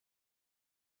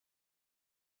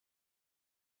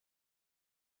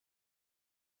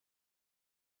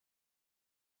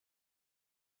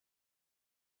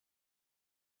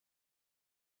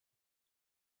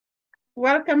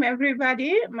Welcome,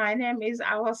 everybody. My name is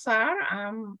Awasar.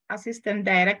 I'm Assistant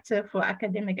Director for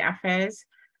Academic Affairs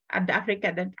at the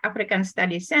African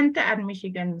Studies Center at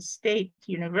Michigan State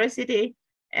University.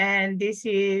 And this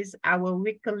is our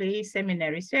weekly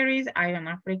seminary series, Eye on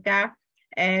Africa.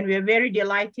 And we're very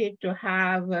delighted to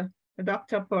have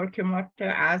Dr. Prof Kimurto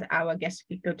as our guest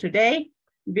speaker today.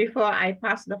 Before I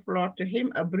pass the floor to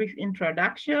him, a brief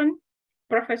introduction.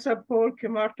 Professor Prof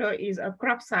Kimurto is a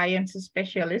crop science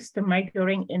specialist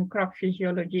majoring in crop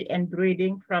physiology and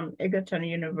breeding from Egerton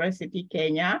University,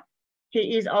 Kenya.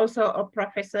 He is also a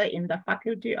professor in the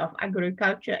Faculty of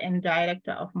Agriculture and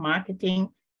Director of Marketing,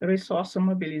 Resource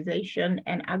Mobilization,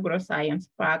 and Agro-science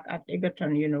Park at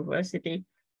Egerton University.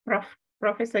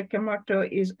 Professor Kimurto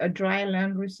is a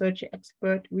dryland research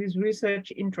expert with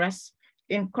research interests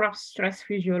in crop stress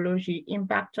physiology,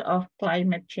 impact of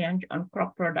climate change on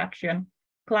crop production,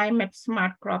 climate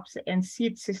smart crops, and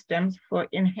seed systems for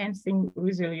enhancing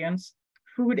resilience,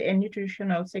 food and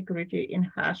nutritional security in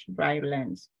harsh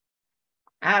drylands.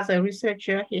 As a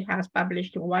researcher, he has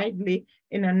published widely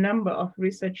in a number of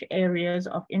research areas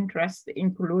of interest,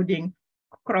 including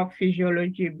crop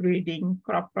physiology, breeding,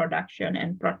 crop production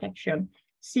and protection,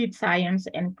 seed science,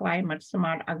 and climate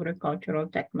smart agricultural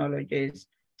technologies.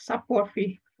 Support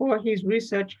for his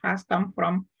research has come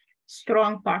from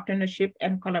strong partnership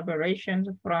and collaborations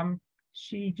from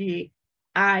CGIAR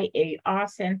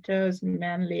centers,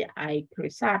 mainly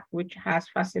ICRISAT, which has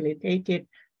facilitated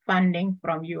funding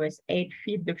from USAID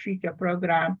Feed the Future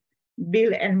program,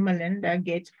 Bill and Melinda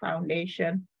Gates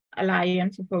Foundation,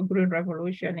 Alliance for Green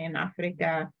Revolution in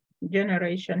Africa,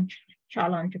 Generation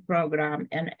Challenge program,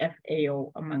 and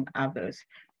FAO, among others.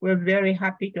 We're very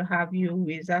happy to have you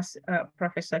with us,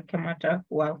 Professor Kimurto.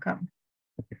 Welcome.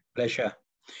 Pleasure.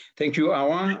 Thank you,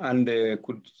 Awa, and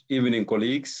good evening,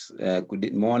 colleagues.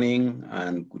 Good morning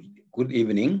and good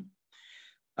evening.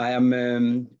 I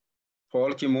am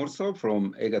Prof Kimurto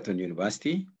from Egerton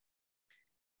University.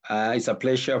 It's a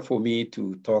pleasure for me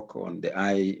to talk on the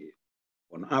Eye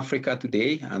on Africa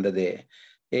today under the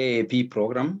AAP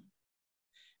program.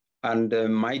 And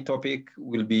my topic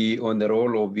will be on the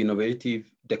role of innovative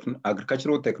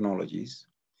agricultural technologies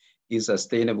in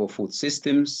sustainable food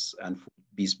systems and food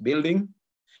peace building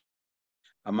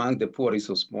among the poorest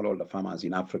of smallholder farmers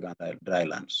in Africa and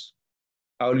drylands.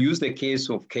 I'll use the case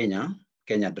of Kenya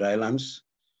drylands,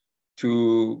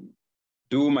 to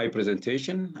do my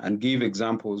presentation and give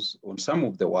examples on some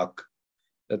of the work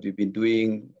that we've been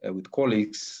doing with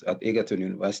colleagues at Egerton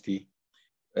University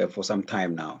for some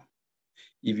time now.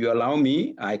 If you allow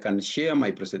me, I can share my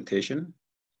presentation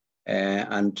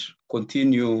and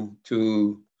continue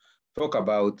to talk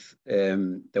about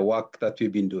the work that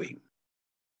we've been doing.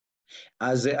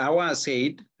 As Awa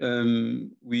said,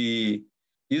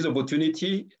 this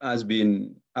opportunity has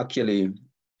been actually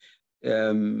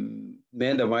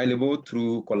made available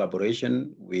through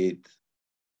collaboration with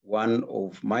one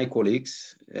of my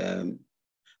colleagues,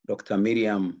 Dr.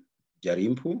 Miriam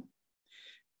Jarimpu,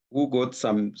 who got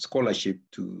some scholarship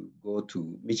to go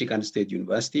to Michigan State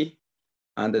University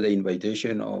under the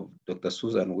invitation of Dr.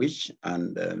 Susan Wich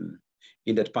and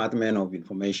in the Department of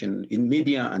Information, in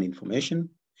Media and Information.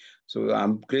 So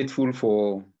I'm grateful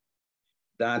for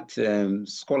that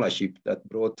scholarship that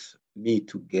brought me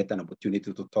to get an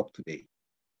opportunity to talk today.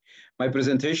 My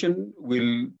presentation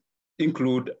will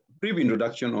include a brief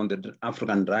introduction on the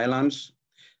African drylands,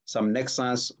 some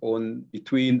nexus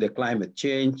between the climate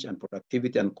change and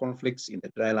productivity and conflicts in the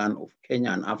dryland of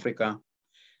Kenya and Africa,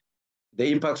 the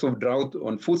impacts of drought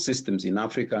on food systems in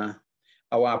Africa,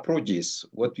 our approaches,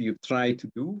 what we've tried to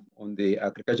do on the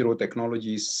agricultural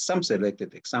technologies, some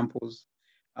selected examples.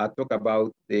 I'll talk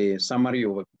about the summary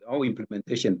of our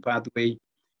implementation pathway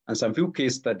and some few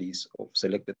case studies of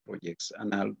selected projects.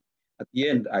 And at the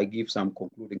end, I give some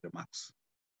concluding remarks.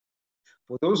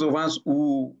 For those of us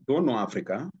who don't know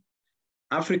Africa,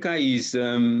 Africa is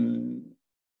one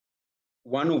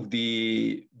of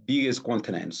the biggest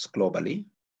continents globally,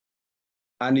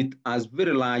 and it has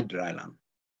very large dryland.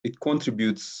 It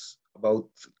contributes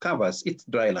covers its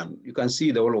dryland. You can see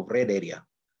the whole of red area.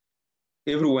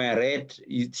 Everywhere red,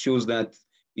 it shows that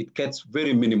it gets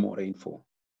very minimal rainfall.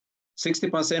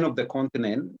 60% of the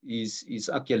continent is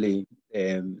actually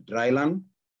dryland,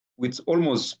 with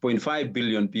almost 0.5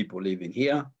 billion people living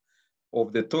here,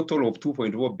 of the total of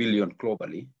 2.4 billion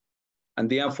globally. And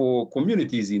therefore,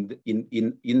 communities in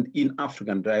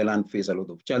African dryland face a lot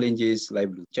of challenges,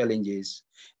 livelihood challenges.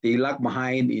 They lag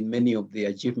behind in many of the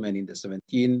achievements in the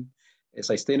 17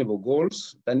 sustainable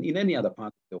goals than in any other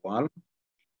part of the world.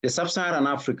 The sub-Saharan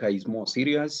Africa is more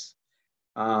serious.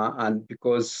 And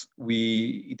because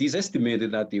it is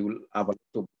estimated that they will have a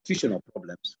lot of nutritional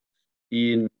problems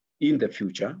in the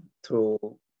future.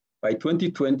 So by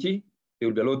 2020, there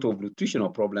will be a lot of nutritional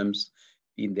problems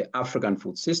in the African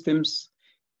food systems.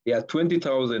 There are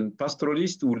 20,000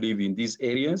 pastoralists who live in these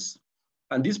areas.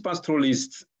 And these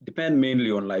pastoralists depend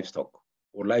mainly on livestock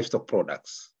or livestock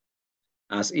products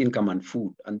as income and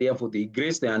food. And therefore, they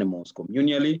graze the animals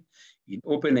communally in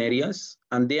open areas.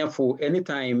 And therefore,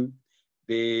 anytime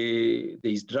there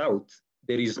is drought,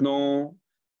 there is no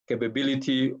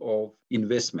capability of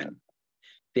investment.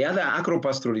 The other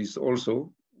agro-pastoralists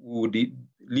also would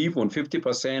live on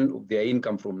 50% of their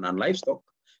income from non-livestock,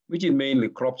 which is mainly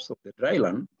crops of the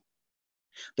dryland.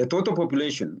 The total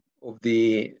population of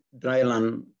the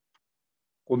dryland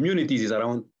communities is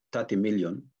around 30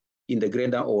 million in the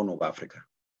greater Horn of Africa.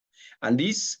 And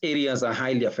these areas are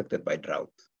highly affected by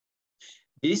drought.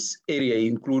 This area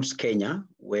includes Kenya,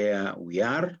 where we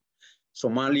are,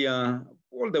 Somalia,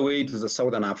 all the way to the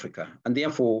Southern Africa. And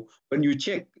therefore, when you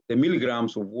check the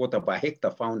milligrams of water per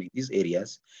hectare found in these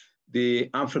areas, the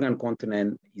African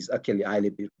continent is actually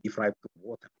highly deprived of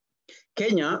water.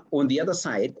 Kenya, on the other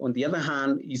side, on the other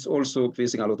hand, is also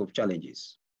facing a lot of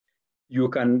challenges. You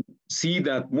can see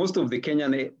that most of the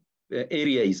Kenyan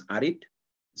area is arid,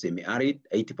 semi-arid,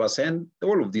 80%,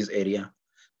 all of this area,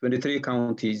 23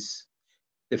 counties,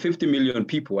 the 50 million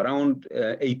people, around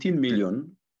 18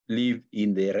 million live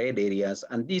in the red areas,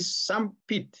 and this some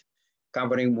pit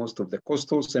covering most of the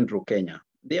coastal central Kenya.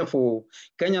 Therefore,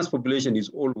 Kenya's population is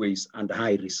always under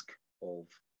high risk of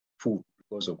food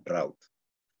because of drought.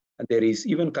 And there is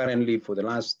even currently for the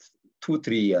last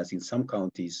 2-3 years in some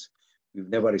counties, we've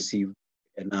never received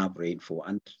enough rainfall.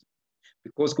 And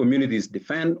because communities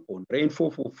depend on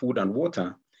rainfall for food and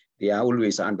water, they are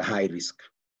always under high risk.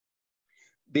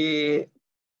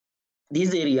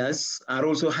 These areas are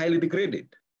also highly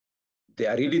degraded.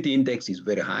 The aridity index is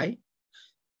very high.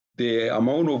 The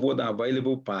amount of water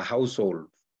available per household,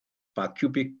 per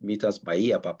cubic meters per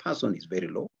year per person is very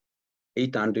low,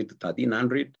 800 to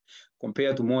 1,300,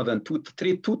 compared to more than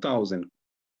 2,000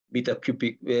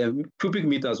 cubic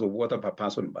meters of water per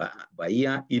person by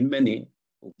year in many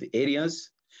of the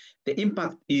areas. The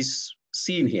impact is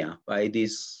seen here by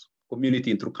this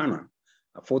community in Turkana,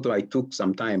 a photo I took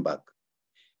some time back.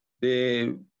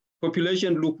 The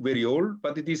population look very old,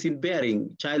 but it is in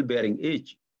childbearing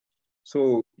age.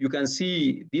 So you can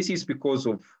see this is because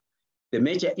of the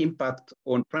major impact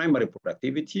on primary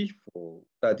productivity,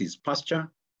 that is pasture,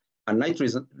 and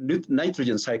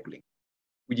nitrogen cycling,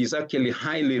 which is actually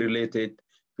highly related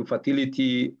to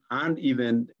fertility and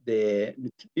even the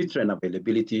nutrient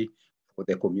availability for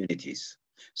the communities.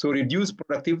 So reduced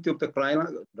productivity of the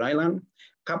dryland,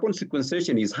 carbon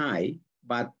sequestration is high,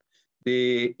 but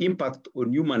the impact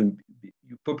on human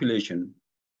population,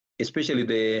 especially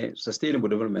the Sustainable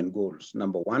Development Goals,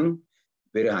 number 1,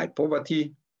 very high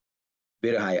poverty,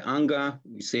 very high hunger.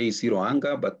 We say zero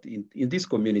hunger, but in these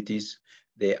communities,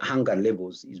 the hunger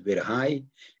levels is very high.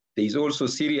 There is also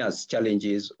serious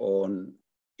challenges on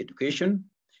education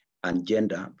and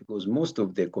gender, because most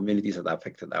of the communities that are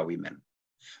affected are women.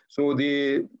 So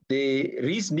there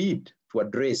is need to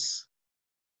address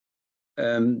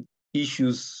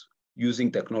issues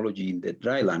using technology in the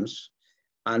drylands.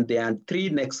 And there are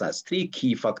 3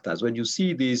 key factors. When you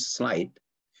see this slide,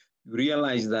 you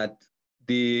realize that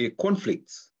the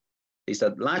conflicts, there's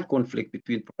a large conflict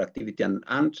between productivity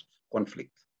and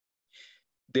conflict.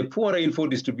 The poor rainfall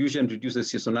distribution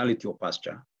reduces seasonality of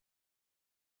pasture.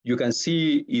 You can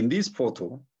see in this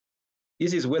photo,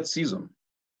 this is wet season.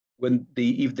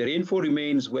 If the rainfall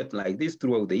remains wet like this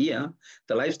throughout the year,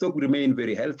 the livestock remain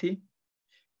very healthy.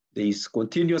 There is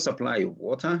continuous supply of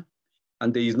water,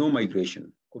 and there is no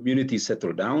migration. Communities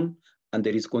settle down, and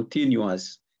there is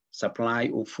continuous supply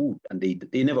of food, and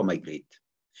they never migrate.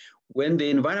 When the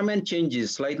environment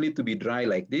changes slightly to be dry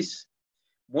like this,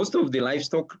 most of the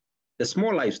livestock, the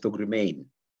small livestock remain.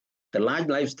 The large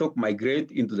livestock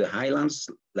migrate into the highlands,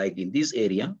 like in this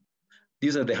area.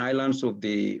 These are the highlands of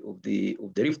the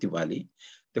Rift Valley.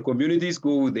 The communities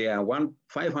go there,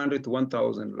 500 to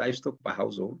 1,000 livestock per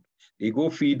household. They go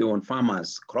feed on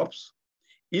farmers' crops.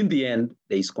 In the end,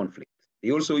 there is conflict.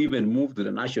 They also even move to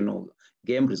the national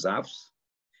game reserves.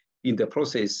 In the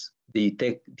process, they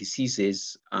take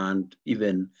diseases and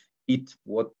even eat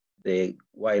what the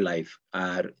wildlife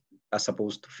are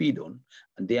supposed to feed on.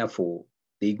 And therefore,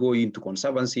 they go into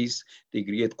conservancies. They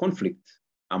create conflict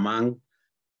among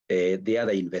the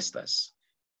other investors.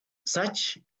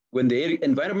 When the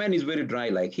environment is very dry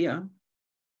like here,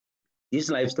 these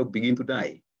livestock begin to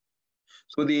die.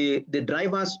 So the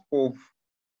drivers of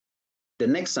the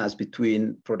nexus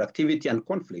between productivity and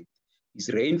conflict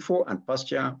is rainfall and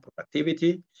pasture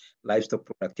productivity, livestock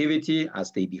productivity.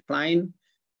 As they decline,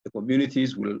 the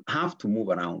communities will have to move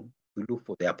around to look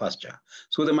for their pasture.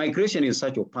 So the migration in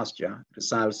search of pasture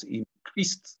results in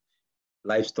increased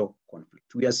livestock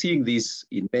conflict. We are seeing this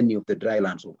in many of the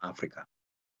drylands of Africa.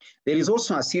 There is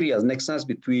also a serious nexus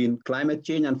between climate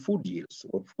change and food yields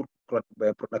or food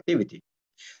productivity.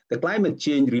 The climate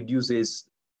change reduces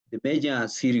the major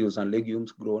cereals and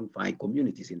legumes grown by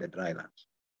communities in the drylands.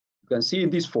 You can see in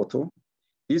this photo,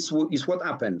 this is what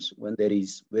happens when there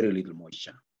is very little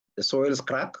moisture. The soils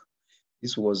crack.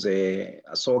 This was a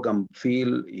sorghum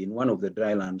field in one of the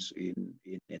drylands in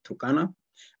Turkana.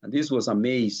 And this was a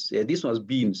maize, this was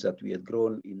beans that we had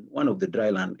grown in one of the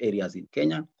dryland areas in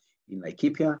Kenya, in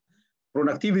Laikipia.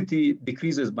 Productivity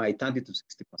decreases by 30 to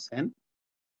 60%.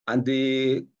 And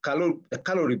the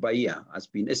calorie by year has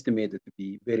been estimated to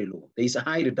be very low. There is a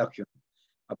high reduction,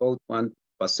 about 1%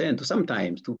 to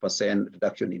sometimes 2%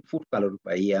 reduction in food calorie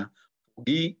by year for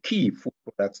the key food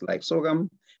products like sorghum,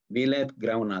 millet,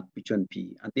 groundnut, pigeon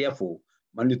pea, and therefore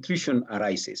malnutrition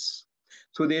arises.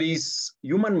 So there is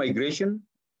human migration.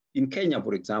 In Kenya,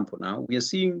 for example, now we are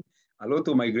seeing a lot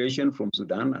of migration from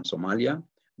Sudan and Somalia,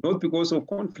 not because of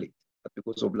conflict, but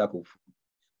because of lack of food.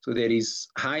 So there is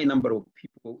a high number of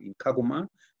people in Kagoma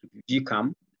refugee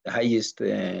camp, the highest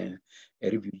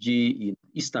refugee in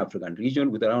East African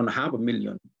region with around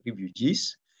 500,000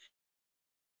 refugees.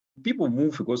 People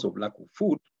move because of lack of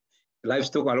food.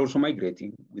 Livestock are also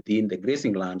migrating within the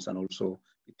grazing lands and also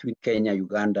between Kenya,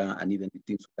 Uganda, and even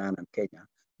between Sudan and Kenya.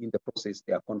 In the process,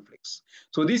 there are conflicts.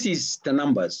 So this is the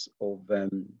numbers of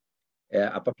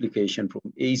a publication from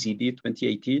ACD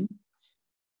 2018.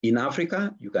 In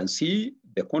Africa, you can see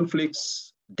the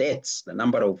conflicts, deaths, the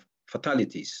number of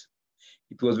fatalities.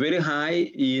 It was very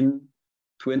high in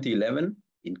 2011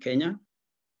 in Kenya,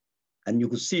 and you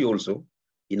could see also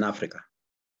in Africa.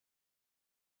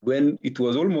 When it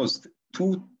was almost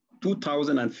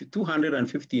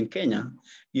 2,250 in Kenya,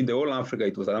 in the whole Africa,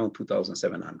 it was around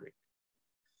 2,700.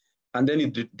 And then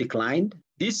it declined.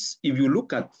 This, if you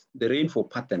look at the rainfall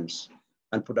patterns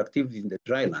and productivity in the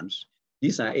drylands,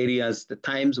 these are areas, the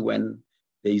times when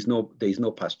there is no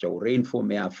pasture or rainfall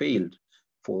may have failed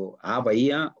for half a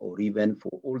year or even for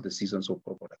all the seasons of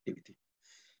crop productivity.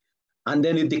 And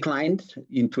then it declined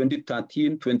in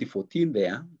 2013, 2014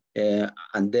 there,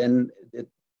 and then it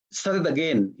started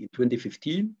again in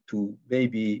 2015 to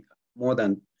maybe more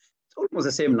than, almost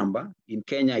the same number. In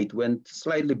Kenya, it went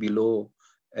slightly below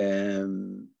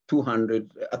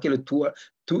 200, actually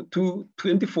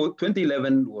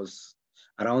 2011 was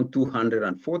around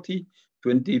 240,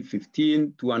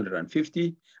 2015,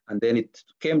 250, and then it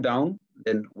came down,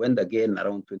 then went again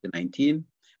around 2019,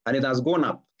 and it has gone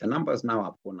up. The numbers now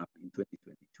have gone up in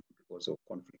 2022 because of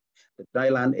conflict. The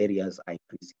dryland areas are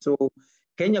increasing. So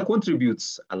Kenya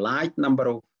contributes a large number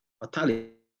of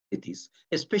fatalities,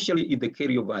 especially in the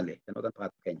Kerio Valley, the northern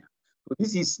part of Kenya. So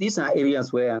these are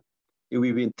areas where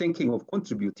we've been thinking of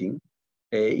contributing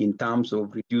in terms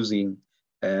of reducing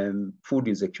food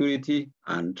insecurity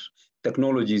and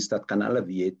technologies that can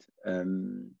alleviate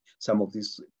some of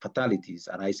these fatalities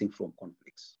arising from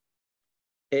conflicts.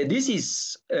 This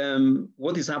is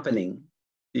what is happening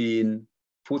in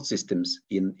food systems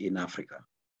in Africa.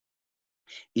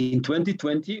 In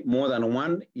 2020, more than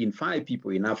 1 in 5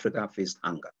 people in Africa faced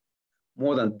hunger,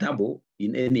 more than double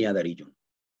in any other region.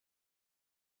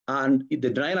 And the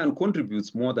dryland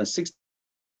contributes more than 60%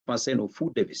 of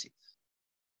food deficits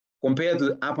compared to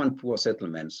the urban poor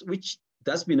settlements, which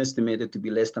has been estimated to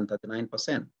be less than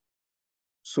 39%.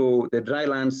 So the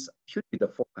drylands should be the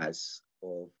focus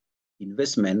of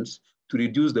investments to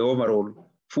reduce the overall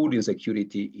food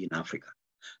insecurity in Africa.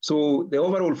 So the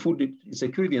overall food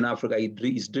insecurity in Africa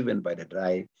is driven by the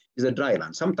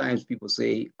dryland. Sometimes people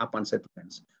say urban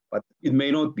settlements, but it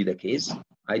may not be the case.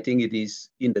 I think it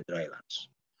is in the drylands.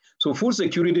 So food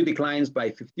security declines by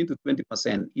 15 to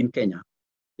 20% in Kenya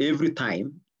every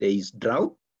time there is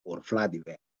drought or flood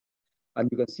event. And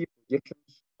you can see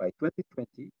projections by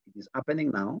 2020, it is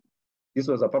happening now. This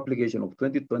was a publication of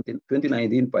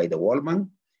 2019 by the World Bank.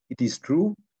 It is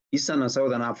true, Eastern and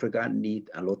Southern Africa need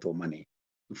a lot of money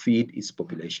to feed its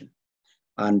population.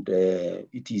 And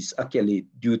it is actually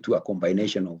due to a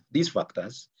combination of these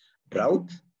factors: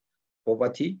 drought,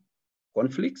 poverty,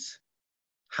 conflicts,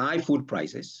 high food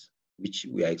prices, which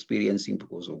we are experiencing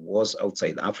because of wars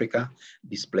outside Africa,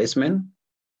 displacement,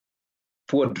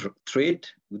 poor trade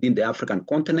within the African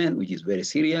continent, which is very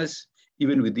serious.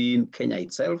 Even within Kenya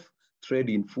itself, trade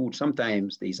in food,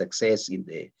 sometimes there is excess in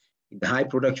the high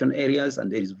production areas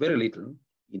and there is very little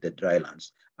in the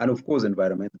drylands, and of course,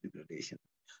 environmental degradation.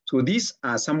 So these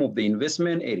are some of the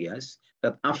investment areas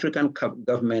that African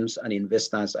governments and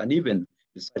investors and even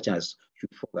researchers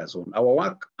should focus on. Our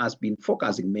work has been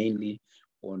focusing mainly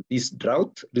on this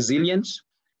drought resilience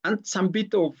and some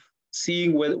bit of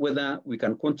seeing whether we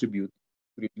can contribute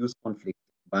to reduce conflict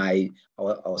by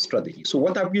our strategy. So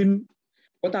what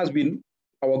has been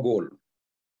our goal?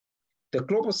 The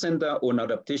Global Center on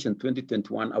Adaptation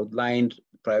 2021 outlined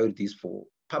priorities for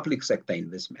public sector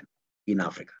investment in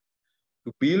Africa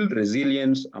to build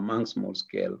resilience among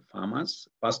small-scale farmers,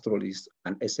 pastoralists,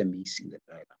 and SMEs in the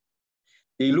dryland.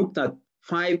 They looked at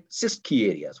 6 key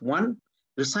areas. One,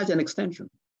 research and extension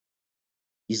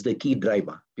is the key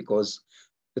driver because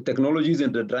the technologies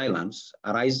in the drylands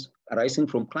arising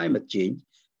from climate change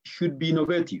should be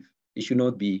innovative. It should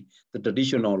not be the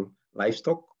traditional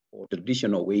livestock or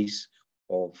traditional ways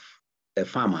of the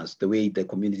farmers, the way the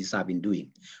communities have been doing.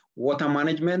 Water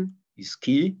management is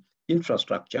key,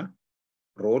 infrastructure,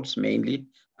 roads mainly,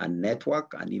 and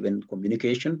network, and even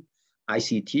communication,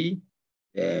 ICT,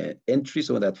 entry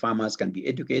so that farmers can be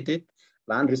educated,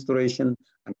 land restoration,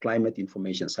 and climate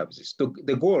information services. So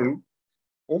the goal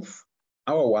of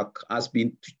our work has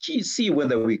been to see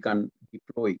whether we can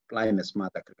deploy climate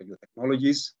smart agricultural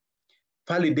technologies,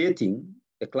 validating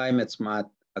the climate smart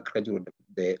agricultural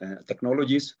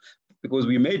technologies, because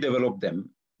we may develop them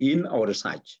in our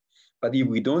research, but if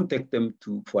we don't take them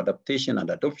for adaptation and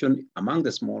adoption among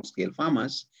the small scale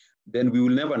farmers, then we will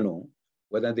never know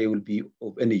whether they will be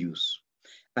of any use.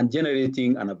 And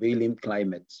generating and availing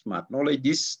climate smart knowledge,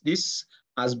 this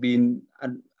has been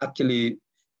actually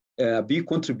a big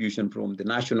contribution from the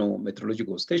National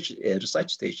Meteorological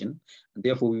Research Station. And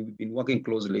therefore, we've been working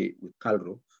closely with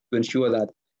CalRO to ensure that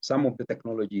some of the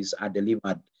technologies are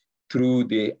delivered through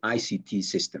the ICT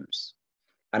systems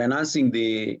and enhancing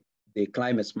the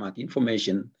climate smart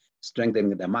information,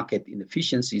 strengthening the market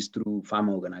inefficiencies through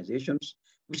farmer organizations,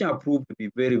 which are proved to be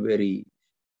very, very,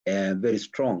 very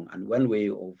strong. And one way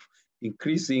of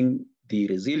increasing the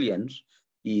resilience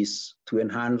is to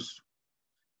enhance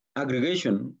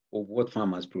aggregation of what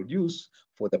farmers produce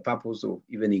for the purpose of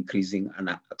even increasing and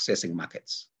accessing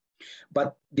markets.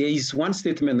 But there is one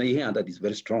statement here that is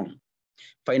very strong.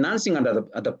 Financing and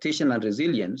adaptation and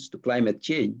resilience to climate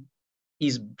change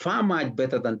is far much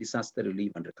better than disaster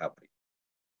relief and recovery.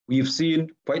 We've seen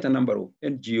quite a number of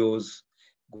NGOs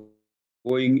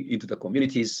going into the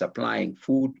communities, supplying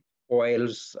food,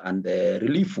 oils, and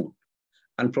relief food,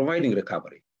 and providing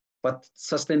recovery. But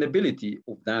sustainability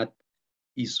of that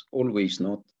is always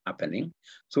not happening.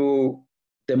 So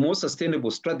the most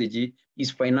sustainable strategy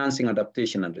is financing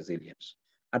adaptation and resilience.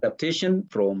 Adaptation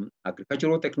from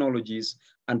agricultural technologies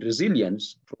and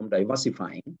resilience from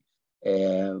diversifying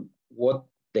what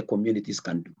the communities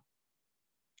can do.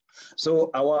 So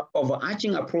our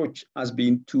overarching approach has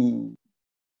been to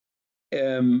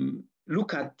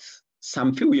look at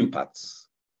some few impacts.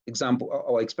 Example,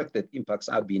 our expected impacts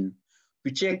have been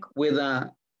to check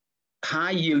whether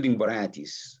high yielding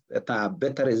varieties that are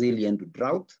better resilient to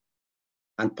drought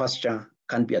and pasture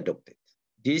can be adopted.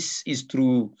 This is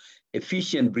through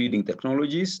efficient breeding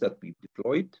technologies that we've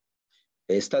deployed,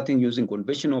 starting using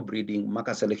conventional breeding,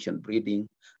 marker selection breeding,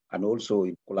 and also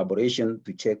in collaboration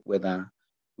to check whether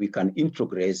we can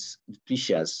integrate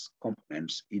nutritious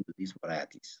components into these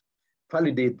varieties,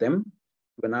 validate them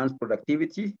to enhance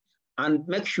productivity, and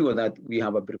make sure that we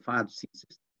have a preferred seed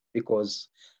system, because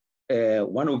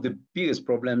one of the biggest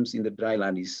problems in the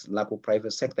dryland is lack of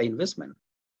private sector investment.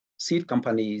 Seed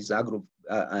companies, agri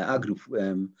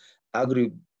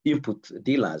input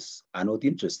dealers are not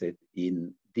interested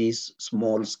in these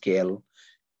small scale,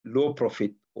 low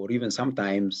profit, or even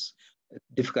sometimes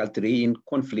difficulty in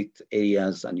conflict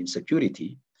areas and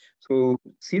insecurity. So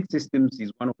seed systems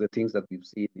is one of the things that we've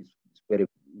seen is very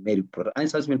important. And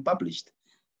it has been published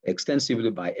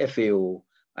extensively by FAO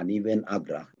and even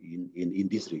AGRA in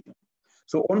this region.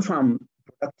 So on-farm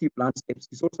productive landscapes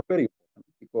is also very important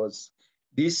because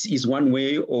this is one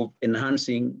way of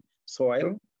enhancing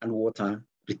soil and water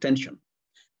retention.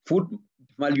 Food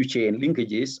value chain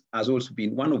linkages has also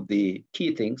been one of the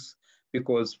key things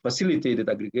because facilitated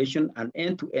aggregation and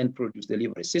end-to-end produce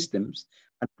delivery systems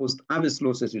and post-harvest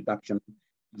losses reduction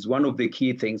is one of the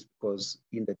key things because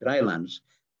in the drylands,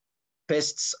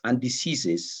 pests and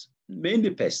diseases, mainly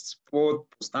pests, both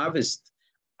post-harvest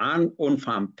and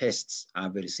on-farm pests are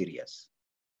very serious.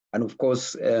 And of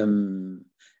course, the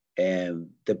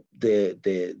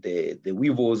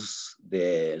weevils,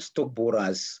 the stalk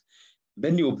borers,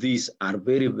 many of these are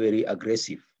very, very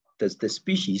aggressive. The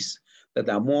species that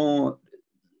are more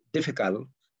difficult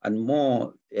and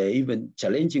more even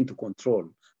challenging to control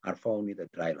are found in the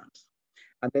drylands.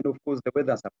 And then, of course, the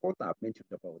weather support, I've mentioned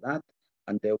about that.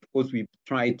 And then, of course, we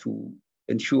try to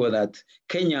ensure that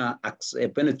Kenya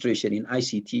penetration in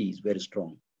ICT is very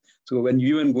strong. So when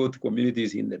you even go to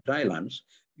communities in the drylands,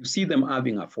 you see them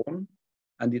having a phone,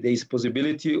 and there is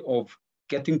possibility of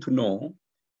getting to know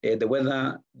the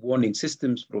weather warning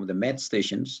systems from the MET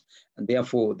stations. And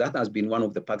therefore, that has been one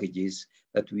of the packages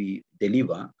that we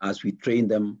deliver as we train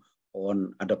them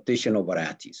on adaptation of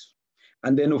varieties.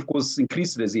 And then, of course,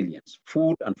 increased resilience,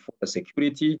 food and fodder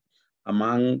security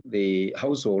among the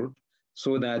household,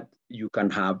 so that you can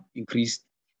have increased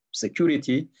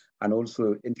security and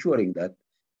also ensuring that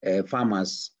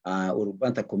farmers or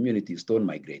Banta communities don't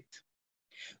migrate.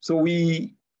 So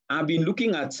we have been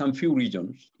looking at some few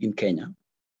regions in Kenya.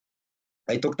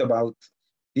 I talked about,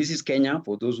 this is Kenya,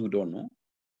 for those who don't know.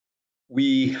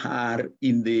 We are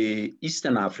in the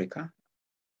Eastern Africa,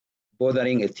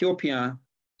 bordering Ethiopia,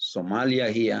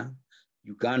 Somalia here,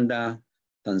 Uganda,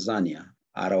 Tanzania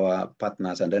are our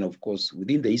partners. And then, of course,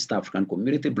 within the East African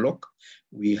Community Bloc,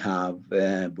 we have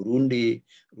Burundi,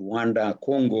 Rwanda,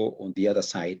 Congo on the other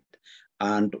side,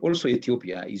 and also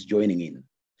Ethiopia is joining in.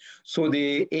 So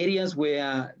the areas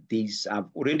where these have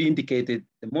already indicated,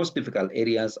 the most difficult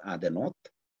areas are the north.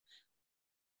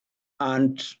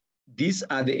 And these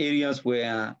are the areas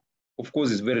where, of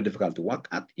course, it's very difficult to work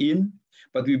in,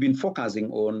 but we've been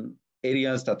focusing on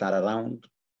areas that are around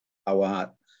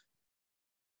our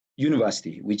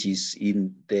university, which is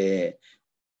in the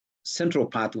central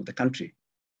part of the country.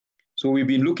 So we've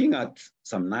been looking at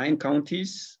some 9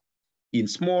 counties in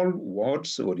small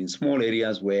wards or in small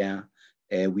areas where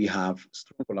we have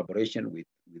strong collaboration with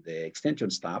the extension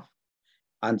staff.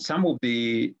 And some of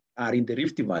the are in the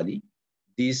Rift Valley,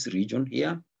 this region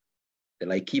here, the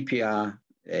Laikipia,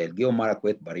 Elgeyo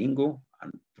Marakwet, Baringo,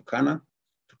 and Turkana.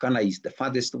 Turkana is the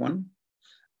farthest one.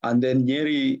 And then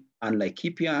Nyeri and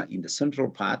Laikipia in the central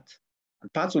part,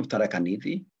 and parts of Tharaka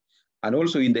Nithi. And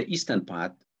also in the eastern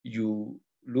part, you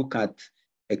look at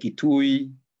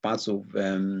Kitui, parts of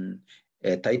Taita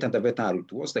Taveta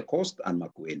towards the coast, and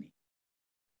Makueni.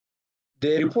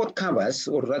 The report covers,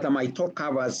 or rather my talk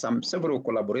covers, several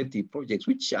collaborative projects,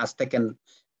 which has taken,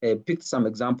 picked some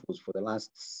examples for the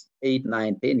last 8,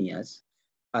 9, 10 years.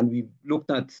 And we've looked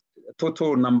at a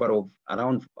total number of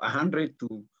around 100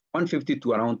 to 150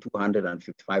 to around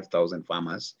 255,000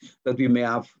 farmers that we may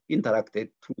have interacted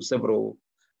through several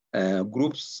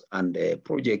groups and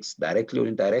projects directly or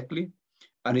indirectly.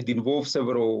 And it involves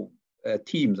several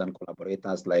teams and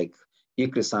collaborators like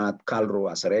ICRISAT, CALRO,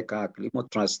 ASERECA, Climo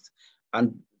Trust,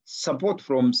 and support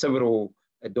from several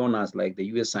donors like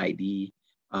the USAID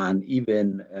and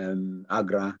even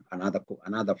AGRA and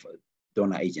other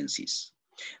donor agencies.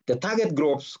 The target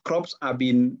crops have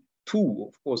been 2,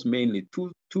 of course, mainly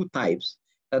two types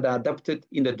that are adapted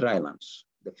in the drylands.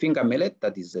 The finger millet,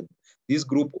 that is this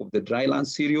group of the dryland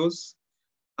cereals,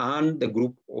 and the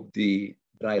group of the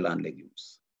dryland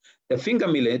legumes. The finger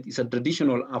millet is a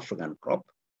traditional African crop,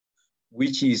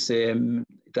 which is, it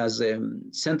has a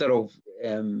center of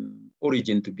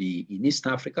origin to be in East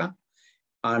Africa.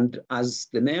 And as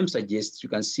the name suggests, you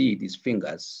can see these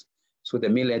fingers. So the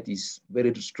millet is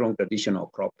very strong traditional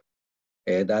crop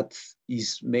that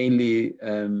is mainly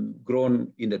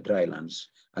grown in the drylands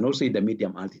and also in the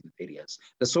medium altitude areas.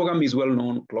 The sorghum is well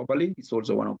known globally. It's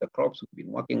also one of the crops we've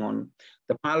been working on.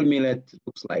 The pearl millet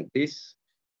looks like this.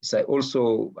 It's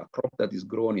also a crop that is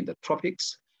grown in the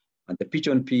tropics. And the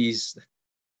pigeon peas,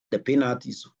 the peanut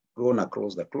is grown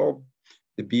across the globe,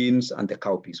 the beans and the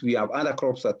cowpeas. We have other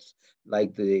crops that,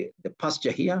 like the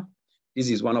pasture here. This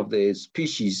is one of the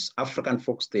species, African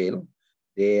foxtail.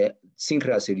 The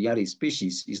Synchra cerealis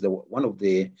species is one of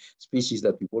the species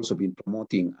that we've also been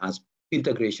promoting as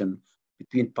integration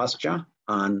between pasture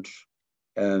and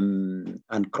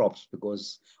crops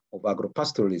because of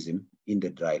agropastoralism in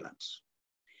the drylands.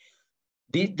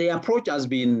 The approach has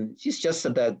been, it's just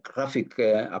a graphic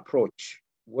approach.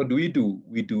 What do?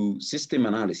 We do system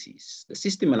analysis. The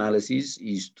system analysis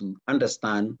is to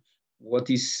understand what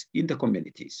is in the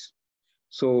communities.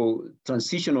 So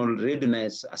transitional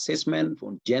readiness assessment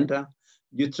on gender,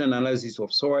 nutrient analysis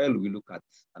of soil. We look at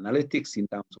analytics in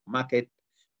terms of market.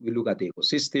 We look at the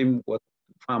ecosystem, what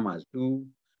farmers do,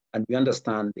 and we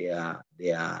understand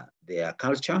their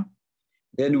culture.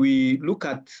 Then we look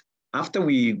at, after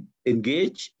we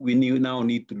engage, we now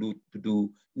need to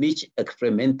do niche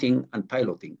experimenting and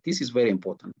piloting. This is very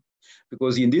important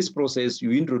because in this process,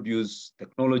 you introduce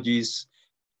technologies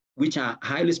which are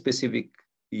highly specific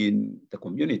in the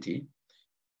community,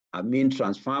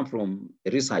 transferred from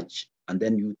research, and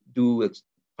then you do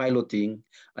piloting,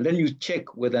 and then you check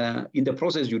whether in the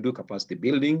process you do capacity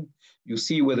building, you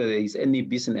see whether there is any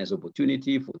business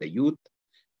opportunity for the youth,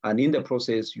 and in the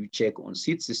process you check on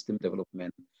seed system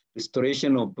development,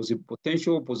 restoration of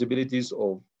potential possibilities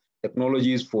of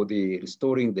technologies for the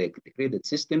restoring the degraded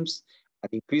systems, and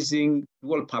increasing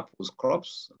dual purpose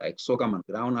crops like sorghum and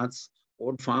groundnuts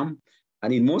on farm.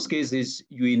 And in most cases,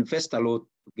 you invest a lot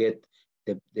to get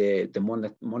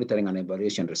the monitoring and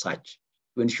evaluation research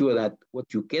to ensure that what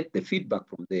you get, the feedback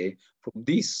from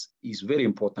this is very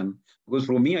important, because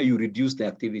from here you reduce the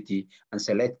activity and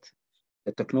select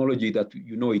the technology that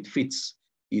you know it fits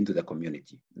into the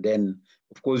community. Then,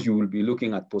 of course, you will be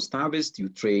looking at post-harvest, you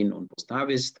train on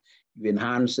post-harvest, you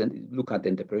enhance and look at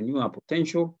entrepreneur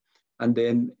potential, and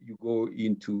then you go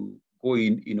into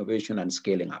innovation and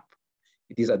scaling up.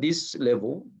 It is at this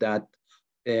level that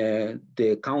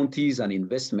the counties and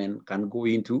investment can go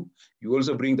into. You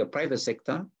also bring the private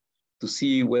sector to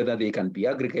see whether they can be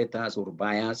aggregators or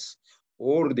buyers,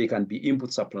 or they can be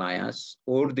input suppliers,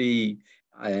 or they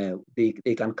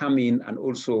can come in and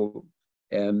also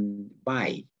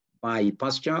buy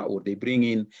pasture, or they bring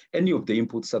in any of the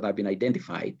inputs that have been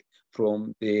identified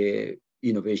from the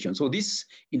innovation. So this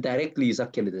indirectly is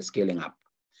actually the scaling up.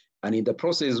 And in the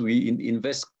process, we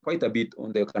invest quite a bit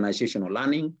on the organizational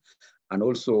learning and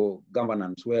also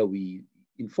governance, where we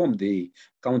inform the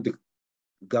county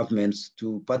governments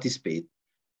to participate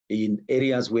in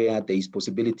areas where there is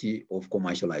possibility of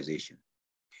commercialization.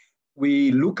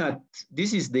 We look at,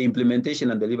 this is the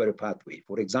implementation and delivery pathway.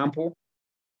 For example,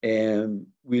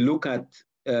 we look at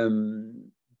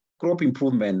crop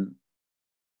improvement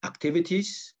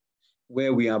activities,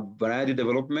 where we have variety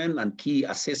development and key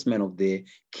assessment of the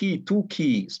two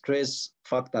key stress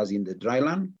factors in the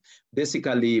dryland,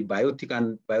 basically biotic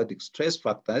and biotic stress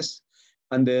factors,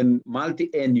 and then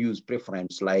multi-end use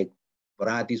preference like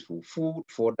varieties for food,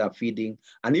 fodder, feeding,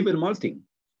 and even malting.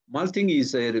 Malting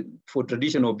is for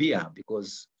traditional beer,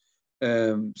 because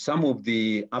some of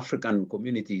the African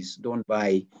communities don't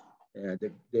buy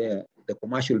the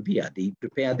commercial beer. They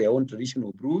prepare their own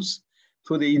traditional brews.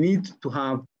 So they need to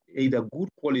have either good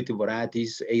quality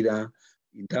varieties, either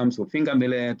in terms of finger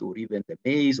millet or even the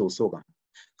maize or sorghum.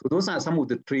 So those are some of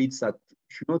the traits that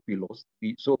should not be lost.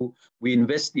 So we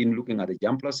invest in looking at the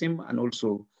germplasm and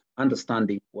also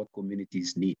understanding what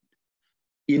communities need.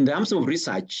 In terms of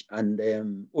research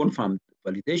and on-farm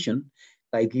validation,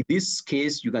 like in this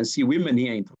case, you can see women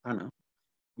here in Turkana.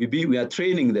 We are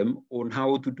training them on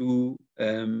how to do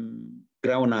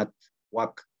groundnut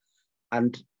work.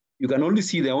 And you can only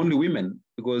see they're only women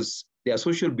because there are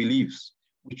social beliefs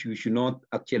which you should not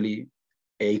actually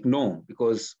ignore,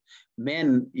 because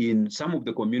men in some of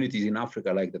the communities in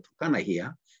Africa, like the Turkana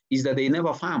here, is that they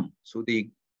never farm. So they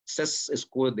just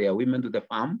escort their women to the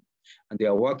farm, and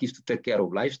their work is to take care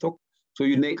of livestock. So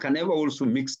you can never also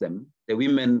mix them. The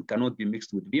women cannot be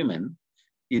mixed with women.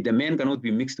 The men cannot be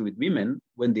mixed with women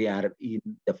when they are in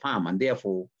the farm, and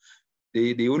therefore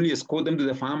they only escort them to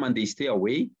the farm and they stay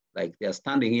away, like they are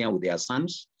standing here with their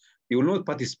sons. They will not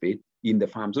participate in the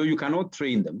farm. So you cannot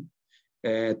train them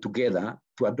together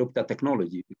to adopt the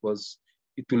technology, because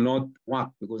it will not work,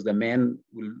 because the men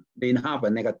will then have a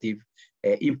negative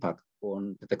impact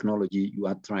on the technology you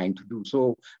are trying to do.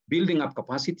 So building up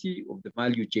capacity of the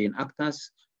value chain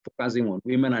actors, focusing on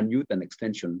women and youth and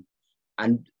extension.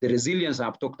 And the resilience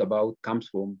I've talked about comes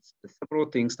from the several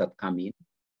things that come in.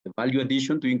 The value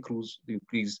addition to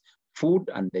increase food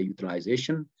and the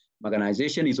utilization.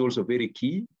 Mechanization is also very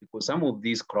key, because some of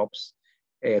these crops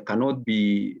cannot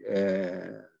be,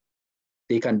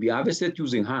 they can be harvested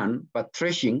using hand, but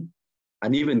threshing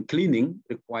and even cleaning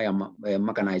require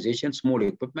mechanization, small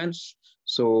equipments.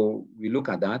 So we look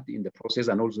at that in the process,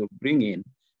 and also bring in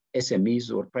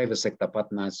SMEs or private sector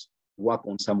partners to work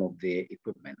on some of the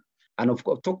equipment. And of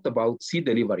course, talked about seed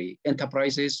delivery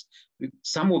enterprises.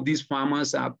 Some of these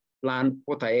farmers are plant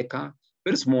quarter acre,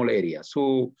 very small area.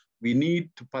 So we need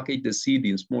to package the seed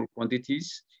in small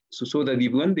quantities, so that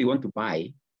when they want to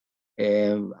buy,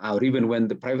 or even when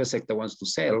the private sector wants to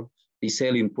sell, they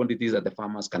sell in quantities that the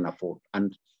farmers can afford.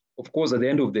 And of course, at the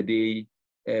end of the day,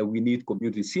 we need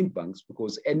community seed banks,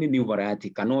 because any new variety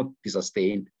cannot be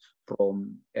sustained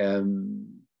from a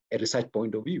research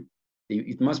point of view.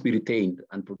 It must be retained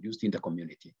and produced in the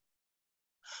community.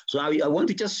 So I want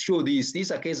to just show this. This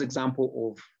is a case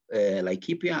example of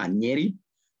Laikipia and Nyeri,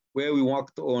 where we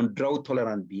worked on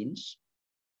drought-tolerant beans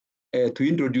to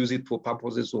introduce it for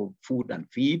purposes of food and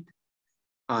feed.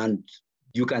 And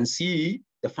you can see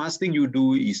the first thing you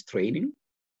do is training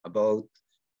about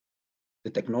the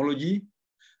technology.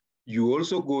 You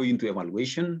also go into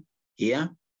evaluation here,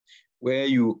 where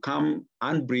you come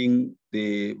and bring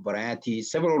the variety,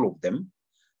 several of them,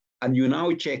 and you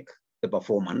now check the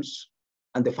performance,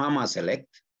 and the farmer select.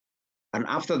 And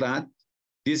after that,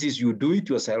 this is you do it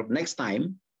yourself. Next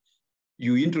time,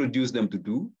 you introduce them to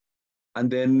do, and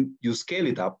then you scale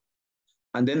it up.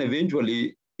 And then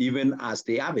eventually, even as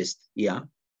they harvest here,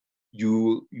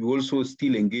 you also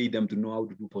still engage them to know how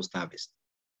to do post-harvest.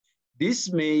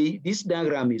 This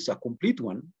diagram is a complete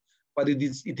one, but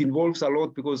it involves a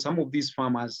lot because some of these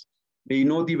farmers may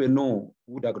not even know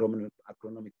good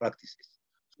agronomic practices.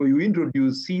 So you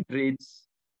introduce seed rates,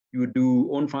 you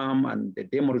do on-farm and the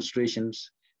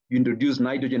demonstrations, you introduce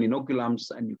nitrogen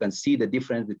inoculums, and you can see the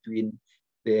difference between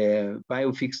the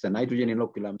biofix, the nitrogen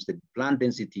inoculums, the plant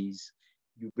densities.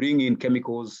 You bring in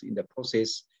chemicals in the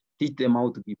process, teach them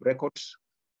how to keep records.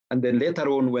 And then later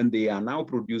on, when they are now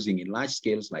producing in large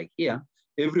scales like here,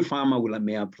 every farmer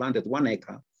may have planted 1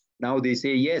 acre. Now they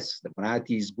say, yes, the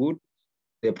variety is good,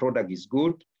 the product is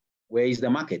good, where is the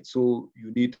market? So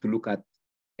you need to look at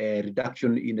a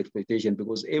reduction in exploitation,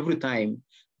 because every time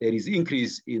there is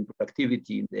increase in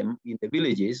productivity in the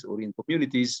villages or in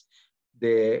communities,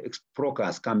 the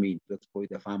brokers come in to exploit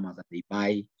the farmers and they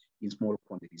buy in small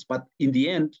quantities. But in the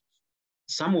end,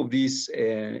 some of these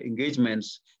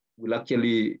engagements will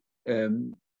actually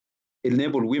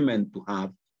enable women to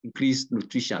have increased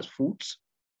nutritious foods.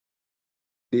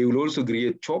 They will also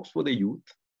create jobs for the youth,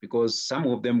 because some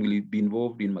of them will be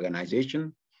involved in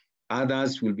mechanization.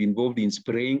 Others will be involved in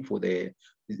spraying for the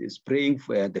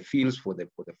fields for the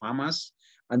farmers.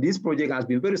 And this project has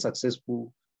been very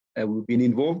successful. We've been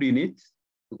involved in it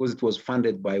because it was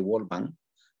funded by World Bank.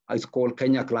 It's called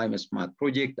Kenya Climate Smart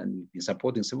Project, and we've been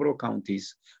supporting several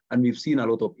counties, and we've seen a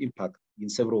lot of impact in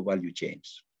several value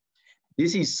chains.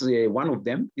 This is one of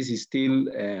them. This is still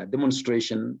a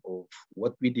demonstration of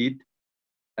what we did.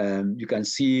 You can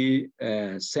see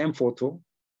same photo,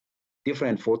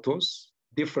 different photos,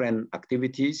 different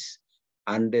activities,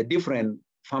 and different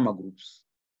farmer groups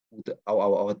with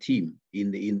our team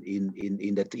in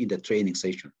the training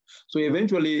session. So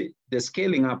eventually, the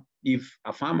scaling up, if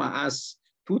a farmer has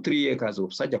 2-3 acres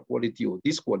of such a quality or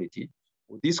this quality,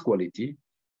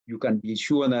 you can be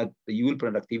sure that the yield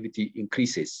productivity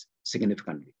increases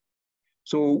significantly.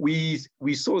 So we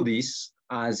saw this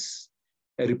as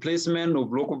a replacement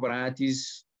of local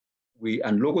varieties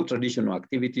and local traditional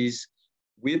activities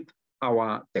with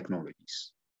our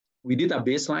technologies. We did a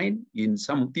baseline in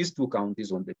some of these 2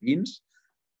 counties on the beans.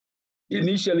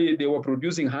 Initially, they were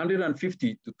producing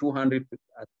 150 to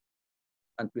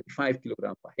 225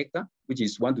 kilograms per hectare, which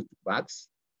is 1 to 2 bags.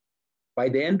 By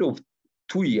the end of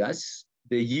 2 years,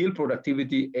 the yield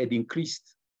productivity had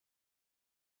increased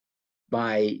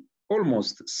by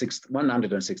almost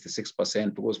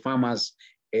 166%, because farmers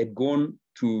had gone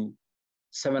to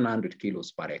 700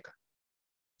 kilos per acre.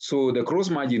 So the gross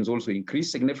margins also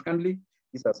increased significantly.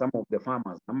 These are some of the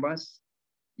farmers' numbers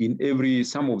in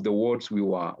some of the wards we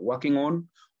were working on.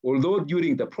 Although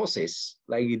during the process,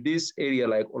 like in this area,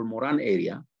 like Olmoran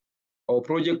area, our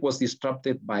project was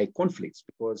disrupted by conflicts,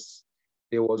 because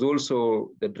there was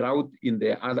also the drought in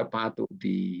the other part of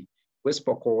the West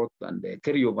Pokot and the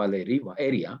Kerio Valley River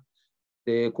area.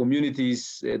 The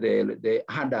communities, the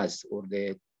herders or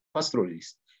the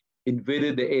pastoralists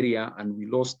invaded the area, and we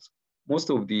lost most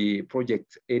of the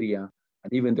project area,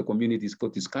 and even the communities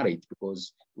got discouraged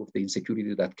because of the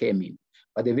insecurity that came in.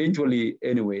 But eventually,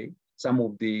 anyway, some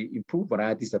of the improved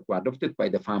varieties that were adopted by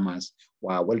the farmers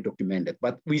were well documented.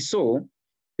 But we saw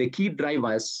the key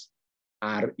drivers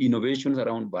are innovations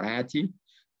around variety,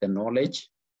 the knowledge,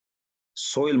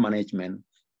 soil management,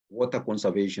 water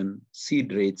conservation,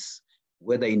 seed rates,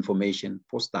 weather information,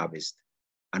 post-harvest,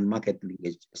 and market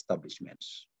linkage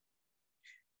establishments.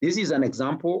 This is an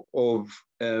example of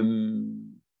Kerio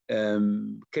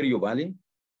Valley.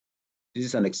 This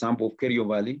is an example of Kerio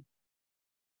Valley,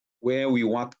 where we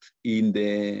worked in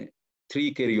the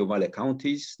 3 Kerio Valley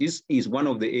counties. This is one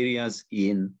of the areas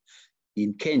in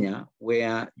Kenya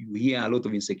where you hear a lot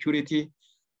of insecurity.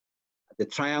 The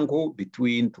triangle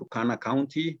between Turkana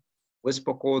County, West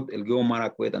Pokot, Elgeyo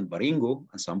Marakwet, and Baringo,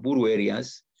 and Samburu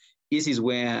areas. This is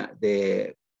where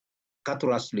the cattle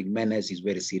rustling menace is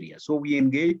very serious. So we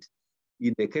engaged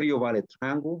in the Kerio Valley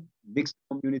Triangle, mixed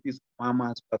communities,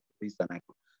 farmers, pastoralists,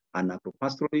 and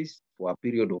agro-pastoralists for a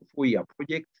period of 4-year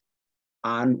project.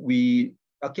 And we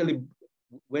actually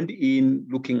went in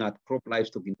looking at crop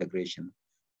livestock integration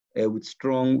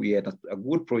we had a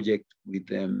good project with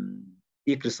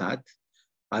ICRISAT,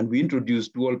 and we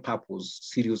introduced dual purpose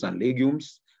cereals and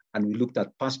legumes, and we looked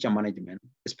at pasture management,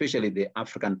 especially the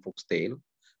African foxtail,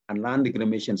 and land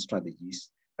reclamation strategies.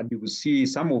 And you will see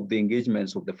some of the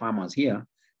engagements of the farmers here.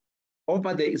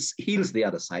 Over the hills the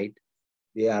other side,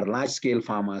 They are large-scale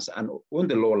farmers, and on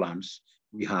the lowlands,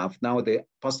 we have now the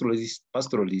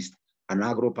pastoralists and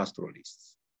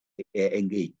agro-pastoralists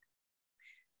engaged.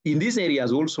 In these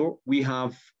areas also, we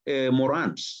have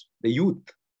Morans, the youth,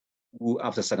 who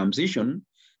after circumcision,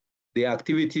 their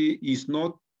activity is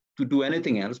not to do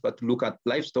anything else but to look at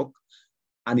livestock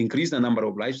and increase the number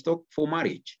of livestock for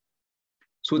marriage.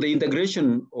 So the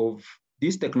integration of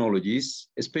these technologies,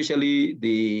 especially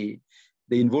the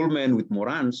involvement with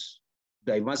Morans,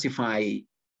 diversify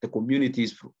the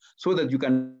communities so that you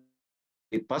can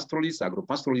pastoralists,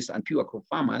 agro-pastoralists, and pure crop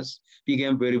farmers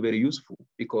became very, very useful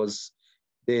because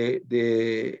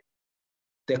the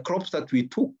crops that we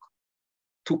took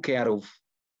care of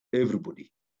everybody.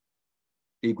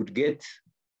 They could get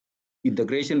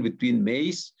integration between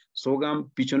maize,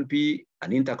 sorghum, pigeon pea,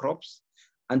 and intercrops.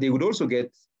 And they would also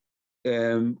get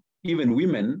even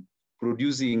women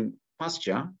producing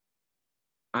pasture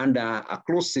under a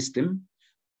closed system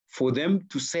for them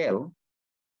to sell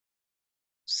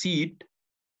seed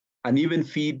and even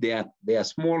feed their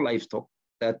small livestock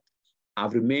that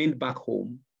have remained back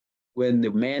home when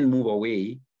the men move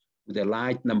away with a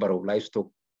large number of livestock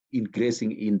in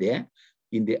grazing in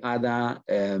the other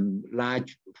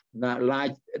large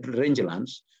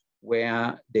rangelands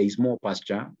where there is more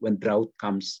pasture when drought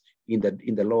comes in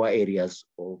the lower areas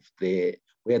of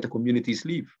where the communities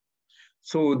live.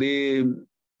 So they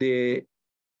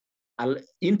are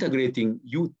integrating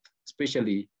youth,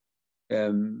 especially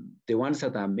the ones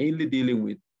that are mainly dealing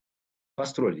with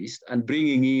pastoralists, and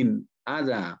bringing in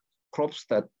other crops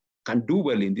that can do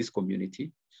well in this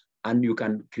community, and you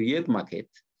can create market,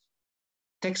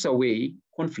 takes away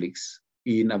conflicts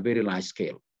in a very large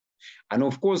scale. And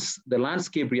of course, the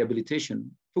landscape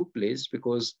rehabilitation took place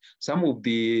because some of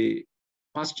the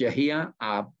pasture here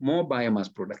are more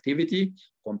biomass productivity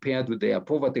compared with their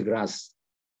poverty grass,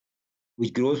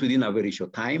 which grows within a very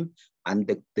short time, and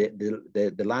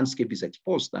the landscape is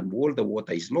exposed and all the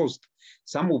water is lost.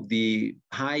 Some of the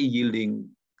high-yielding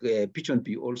pigeon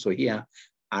pea also here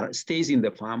stays in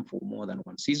the farm for more than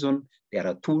one season. They are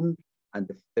attuned, and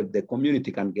the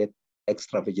community can get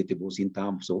extra vegetables in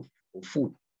terms of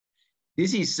food.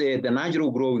 This is the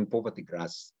natural growing poverty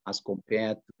grass as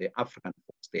compared to the African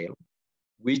foxtail,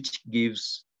 which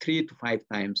gives 3 to 5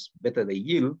 times better the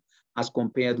yield as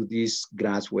compared to this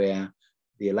grass where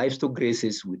the livestock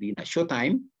grazes within a short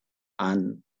time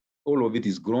and all of it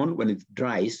is grown when it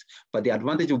dries. But the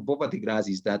advantage of poverty grass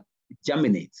is that it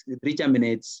germinates. It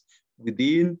regerminates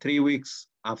within 3 weeks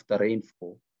after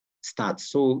rainfall starts.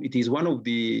 So it is one of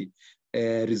the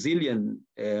resilient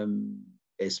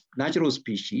natural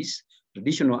species,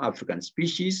 traditional African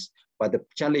species, but the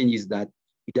challenge is that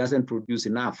it doesn't produce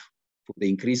enough for the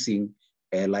increasing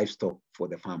livestock for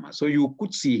the farmer. So you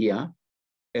could see here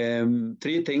 3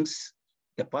 things: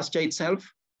 the pasture itself,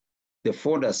 the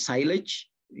fodder silage,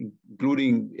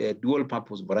 including a dual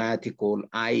purpose variety called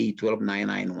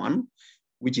I12991,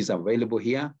 which is available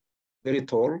here, very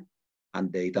tall,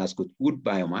 and it has got good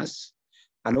biomass.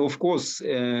 And of course,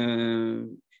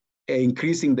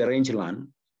 increasing the rangeland.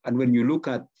 And when you look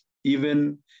at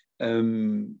even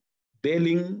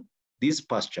baling this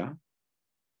pasture,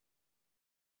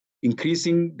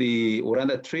 increasing or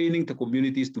rather training the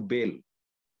communities to bale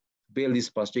this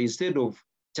pasture instead of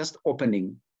just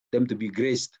opening them to be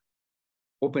grazed,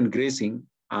 open grazing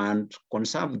and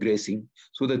conserved grazing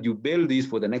so that you bale this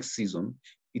for the next season.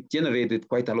 It generated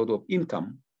quite a lot of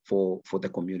income for the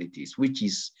communities, which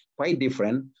is quite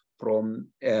different from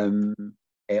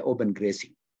open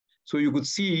grazing. So you could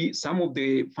see some of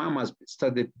the farmers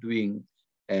started doing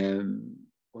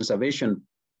preservation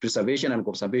and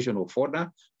conservation of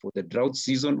fodder for the drought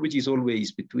season, which is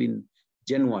always between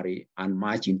January and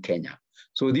March in Kenya.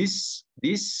 So this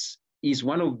is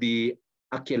one of the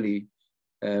actually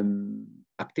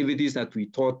activities that we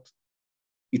thought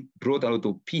it brought a lot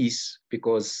of peace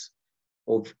because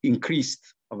of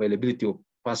increased availability of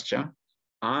pasture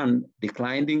and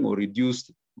declining or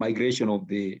reduced migration of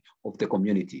the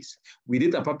communities. We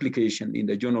did a publication in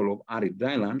the Journal of Arid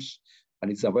Drylands, and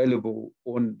it's available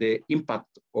on the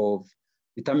impact of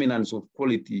determinants of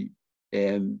quality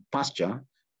pasture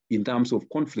in terms of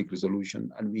conflict resolution.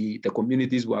 And the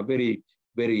communities were very,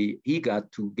 very eager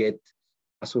to get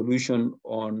a solution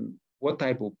on what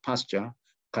type of pasture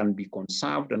can be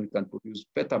conserved and can produce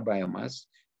better biomass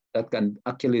that can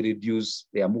actually reduce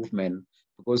their movement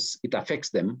because it affects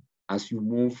them as you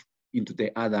move into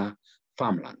the other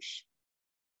farmlands.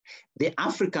 The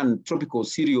African tropical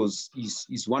cereals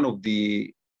is one of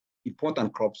the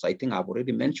important crops I think I've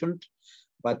already mentioned,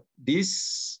 but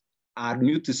these are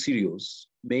new to cereals,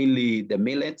 mainly the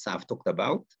millets I've talked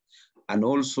about, and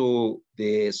also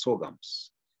the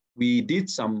sorghums. We did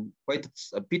quite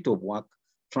a bit of work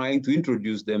trying to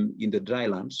introduce them in the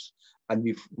drylands, and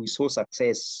we saw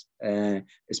success,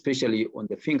 especially on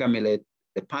the finger millet,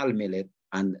 the pearl millet,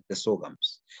 and the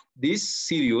sorghums. These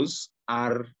cereals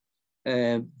are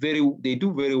they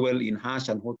do very well in harsh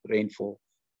and hot rainfall,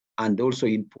 and also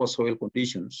in poor soil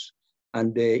conditions.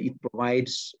 And it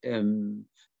provides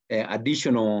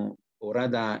additional, or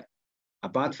rather,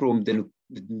 apart from the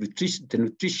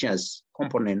nutritious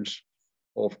components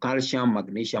of calcium,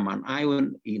 magnesium, and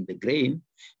iron in the grain,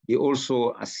 they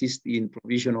also assist in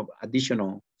provision of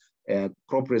additional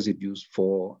crop residues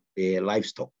for the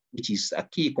livestock, which is a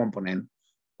key component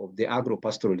of the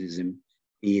agro-pastoralism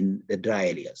in the dry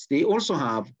areas. They also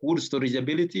have good storage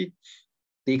ability.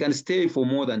 They can stay for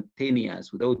more than 10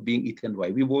 years without being eaten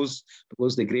by weevils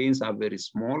because the grains are very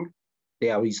small.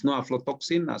 There is no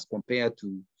aflatoxin as compared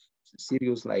to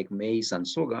cereals like maize and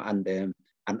sorghum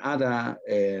and other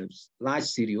large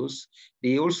cereals.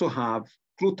 They also have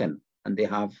gluten, and they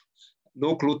have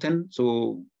low gluten,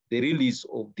 so the release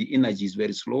of the energy is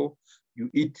very slow. You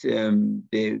eat,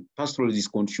 the pastoralists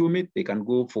consume it, they can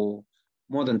go for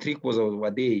more than 3/4 of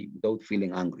a day without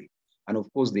feeling hungry. And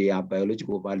of course, they have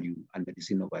biological value and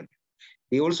medicinal value.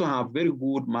 They also have very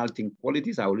good malting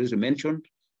qualities, I already mentioned,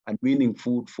 and winning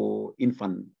food for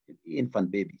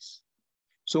infant babies.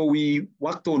 So we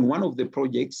worked on one of the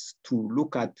projects to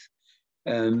look at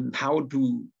how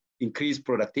to increase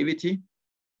productivity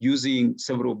using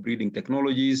several breeding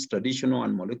technologies, traditional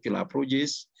and molecular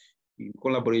approaches in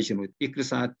collaboration with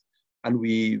ICRISAT. And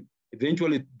we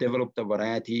eventually developed a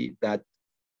variety that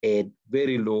had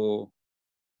very low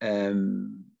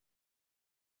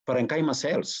parenchyma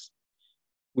cells,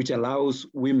 which allows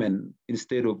women,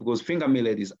 instead of, because finger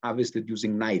millet is harvested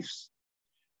using knives.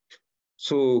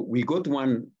 So we got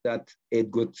one that had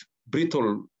got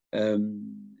brittle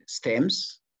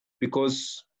stems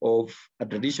because of a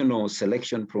traditional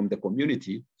selection from the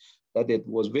community, that it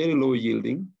was very low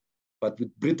yielding, but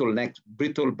with brittle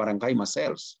parenchyma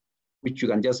cells, which you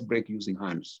can just break using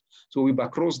hands. So we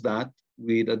backcrossed that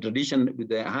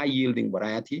with a high yielding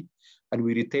variety, and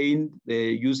we retained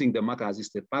using the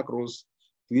marker-assisted backcross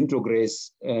to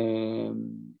integrate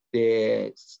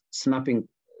the snapping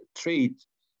trait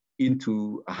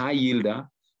into a high yielder,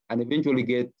 and eventually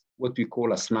get what we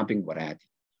call a snapping variety,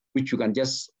 which you can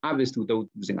just harvest without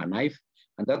using a knife.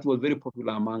 And that was very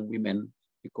popular among women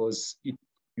because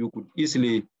you could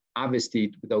easily harvest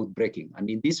it without breaking. And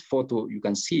in this photo, you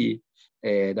can see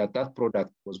that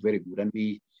product was very good. And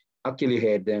we actually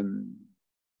had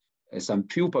some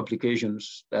few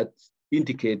publications that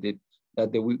indicated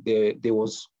that there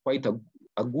was quite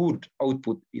a good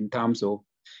output in terms of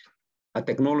a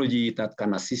technology that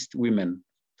can assist women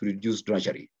to reduce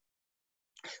drudgery.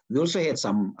 We also had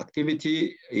some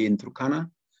activity in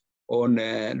Turkana on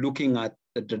looking at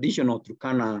the traditional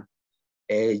Turkana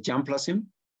germplasm.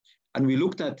 And we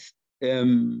looked at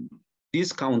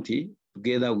this county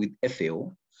together with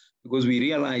FAO, because we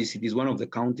realized it is one of the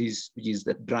counties which is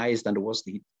the driest and worst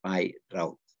hit by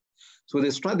drought. So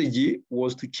the strategy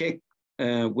was to check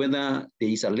whether there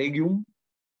is a legume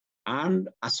and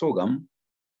a sorghum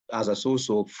as a source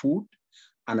of food,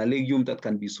 and a legume that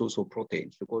can be source of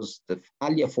proteins. Because the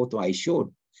earlier photo I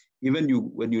showed, even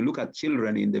when you look at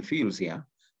children in the fields here,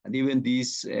 and even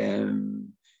these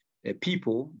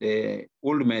people, the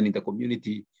old men in the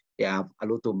community, they have a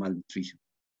lot of malnutrition.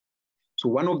 So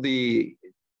one of the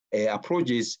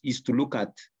approaches is to look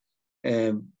at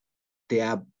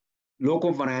their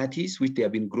local varieties, which they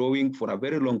have been growing for a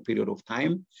very long period of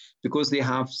time, because they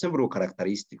have several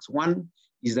characteristics. One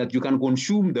is that you can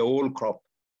consume the whole crop.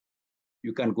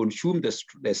 You can consume the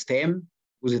stem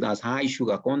because it has high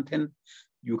sugar content.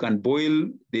 You can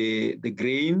boil the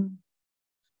grain,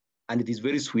 and it is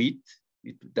very sweet.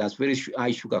 It has very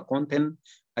high sugar content,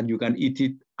 and you can eat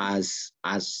it as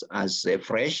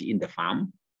fresh in the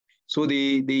farm. So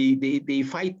they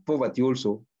fight poverty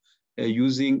also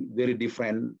using very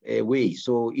different ways.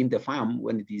 So in the farm,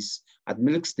 when it is at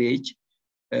milk stage,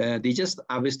 they just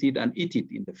harvest it and eat it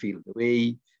in the field, the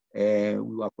way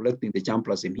we were collecting the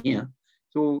germplasm here.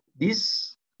 So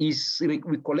this is,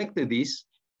 we collected this,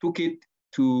 took it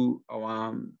to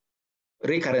our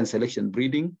recurrent selection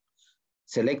breeding,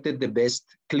 selected the best,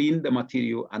 cleaned the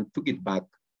material, and took it back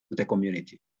to the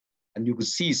community. And you could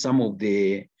see some of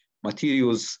the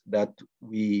materials that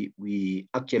we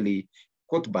actually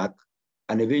got back,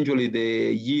 and eventually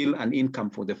the yield and income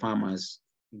for the farmers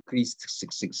increased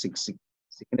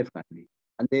significantly.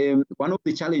 And then one of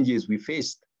the challenges we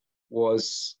faced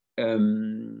was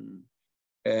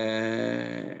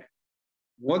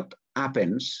what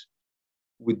happens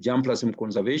with germplasm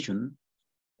conservation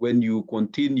when you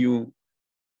continue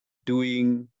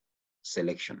doing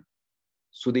selection.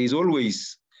 So there is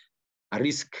always a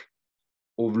risk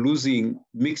of losing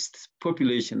mixed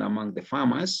population among the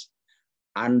farmers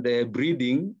and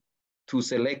breeding to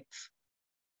select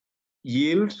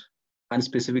yield and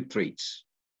specific traits.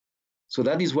 So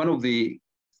that is one of the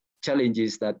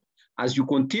challenges, that as you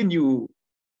continue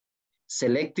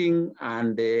selecting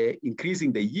and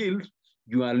increasing the yield,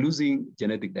 you are losing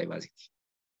genetic diversity.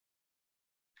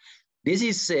 This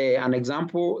is an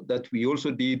example that we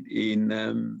also did in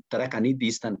Tharaka Nithi,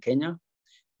 Eastern Kenya.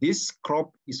 This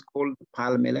crop is called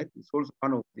pearl millet. It's also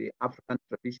one of the African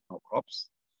traditional crops,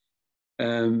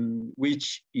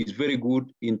 which is very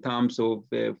good in terms of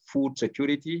food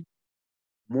security,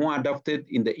 more adopted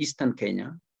in the Eastern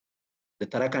Kenya. The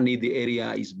Tharaka Nithi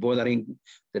area is bordering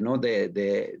the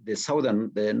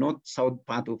north-south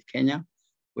part of Kenya,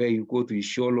 where you go to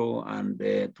Isiolo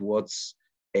and towards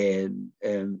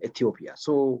Ethiopia.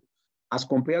 So as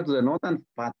compared to the northern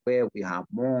part where we have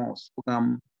more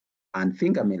sorghum and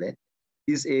finger millet,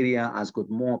 this area has got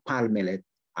more pearl millet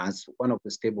as one of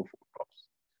the staple food crops.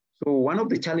 So one of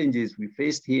the challenges we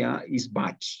faced here is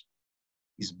birds.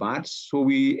 So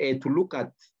we had to look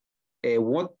at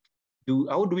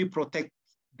how do we protect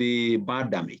the bird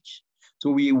damage? So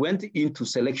we went into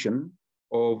selection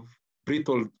of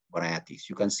brittle varieties.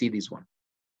 You can see this one.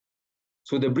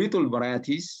 So the brittle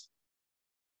varieties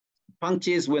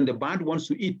punctures when the bird wants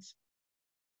to eat,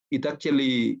 it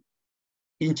actually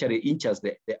injures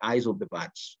the eyes of the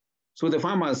birds. So the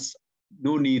farmers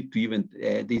no need to even,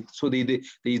 there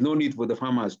is no need for the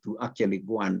farmers to actually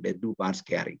go and do bird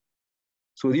scaring.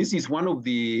 So this is one of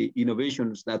the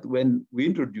innovations that when we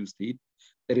introduced it,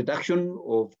 the reduction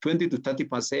of 20 to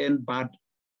 30% bird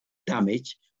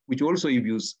damage, which also if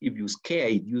you scare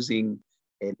it using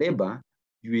labor,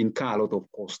 you incur a lot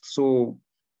of cost. So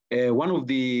one of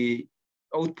the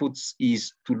outputs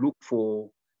is to look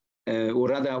for, or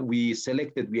rather we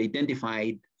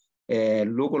identified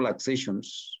local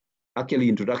accessions, actually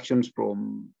introductions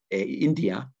from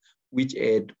India, which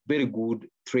had very good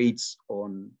traits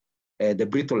on the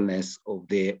brittleness of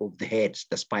the heads,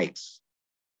 the spikes.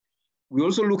 We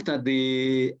also looked at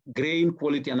the grain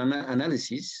quality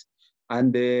analysis,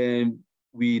 and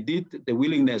we did the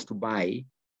willingness to buy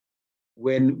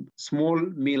when small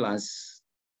millers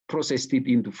processed it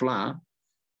into flour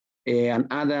and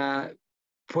other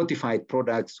fortified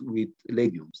products with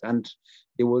legumes. And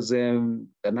there was a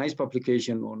nice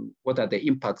publication on what are the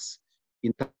impacts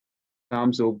in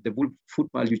terms of the food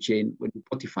value chain when you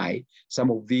fortify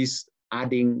some of these,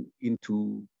 adding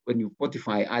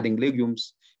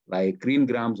legumes like green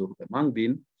grams or the mung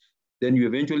bean, then you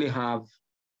eventually have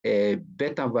a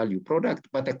better value product,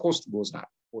 but the cost goes up.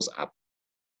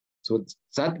 So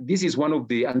this is one of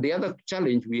the, and the other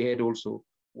challenge we had also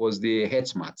was the head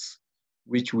smarts,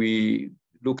 which we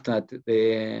looked at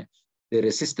the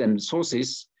resistant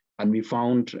sources, and we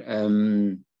found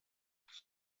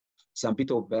some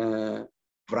bit of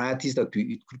varieties that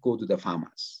it could go to the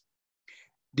farmers.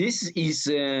 This is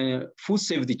a food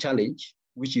safety challenge,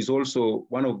 which is also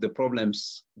one of the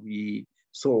problems we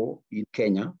saw in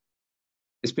Kenya,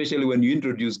 especially when you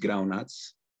introduce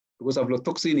groundnuts, because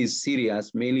aflatoxin is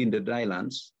serious, mainly in the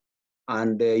drylands,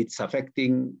 and it's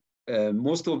affecting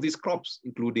most of these crops,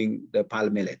 including the pearl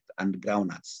millet and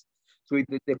groundnuts. So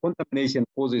the contamination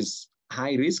poses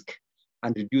high risk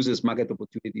and reduces market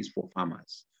opportunities for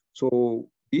farmers. So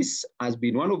this has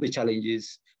been one of the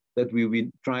challenges that we've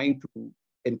been trying to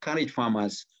encourage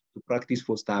farmers to practice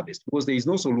post-harvest, because there is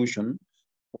no solution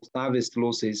for post-harvest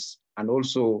losses and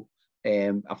also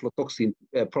aflatoxin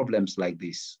problems like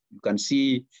this. You can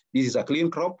see this is a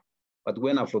clean crop, but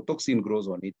when aflatoxin grows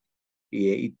on it,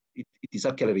 it is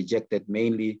actually rejected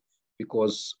mainly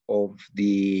because of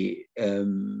the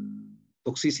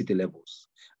toxicity levels.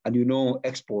 And you know,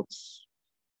 exports,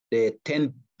 the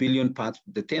 10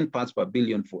 parts per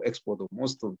billion for export of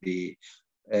most of the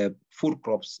food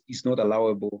crops is not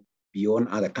allowable beyond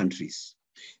other countries.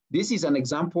 This is an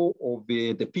example of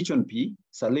the pigeon pea.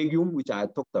 It's a legume which I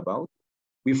talked about.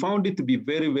 We found it to be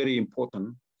very, very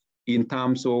important in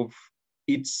terms of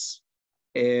its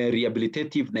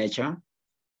rehabilitative nature,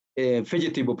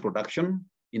 vegetable production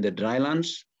in the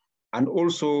drylands, and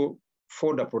also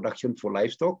fodder production for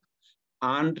livestock,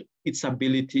 and its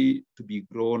ability to be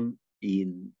grown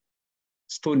in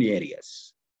stony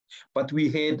areas. But we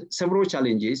had several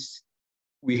challenges.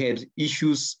 We had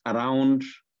issues around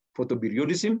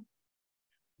photoperiodism.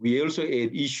 We also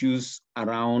had issues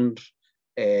around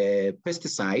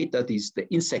pesticide, that is the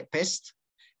insect pest,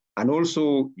 and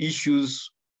also issues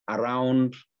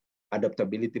around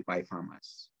adaptability by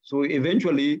farmers. So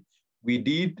eventually, we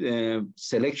did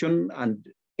selection and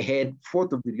had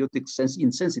photoperiodic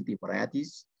insensitive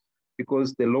varieties,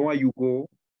 because the lower you go,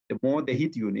 the more the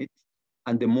heat unit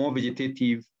and the more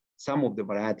vegetative some of the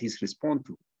varieties respond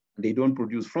to. They don't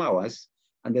produce flowers,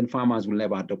 and then farmers will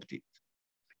never adopt it.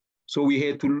 So we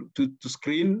had to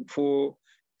screen for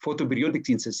photoperiodic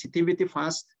insensitivity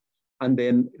first, and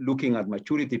then looking at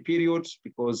maturity periods,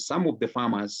 because some of the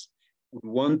farmers would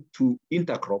want to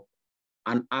intercrop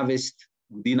and harvest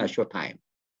within a short time,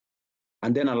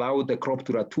 and then allow the crop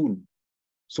to ratoon.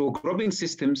 So cropping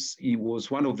systems, it was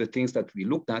one of the things that we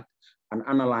looked at and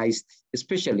analyzed,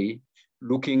 especially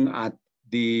looking at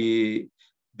the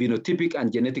phenotypic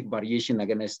and genetic variation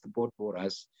against both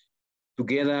borers,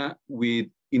 together with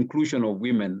inclusion of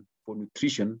women for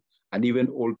nutrition and even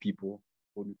old people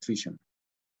for nutrition.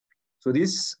 So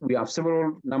we have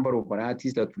several number of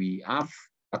varieties that we have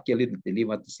actually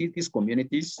delivered to these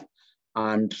communities,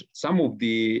 and some of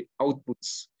the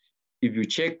outputs, if you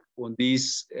check on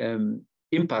these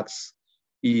impacts,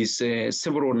 is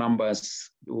several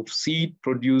numbers of seed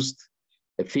produced,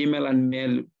 the female and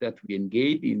male that we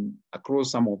engage in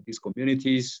across some of these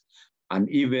communities, and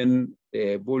even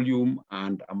the volume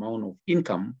and amount of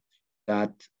income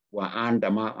that were earned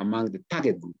among the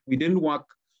target group. We didn't work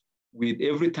with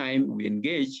every time we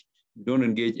engage, you don't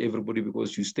engage everybody,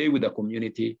 because you stay with the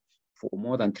community for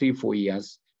more than 3-4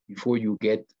 years before you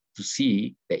get to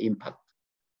see the impact.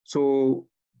 So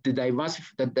the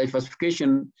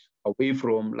diversification away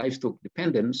from livestock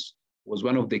dependence was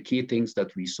one of the key things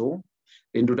that we saw.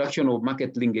 The introduction of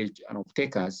market linkage and of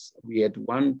takers, we had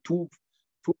two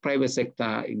private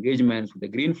sector engagements with the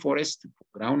green forest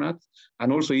for groundnut,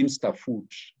 and also Insta Food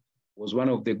was one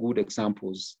of the good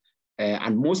examples.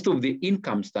 And most of the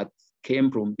incomes that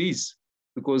came from this,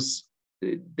 because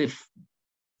the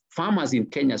farmers in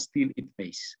Kenya still eat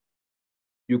maize.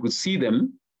 You could see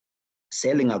them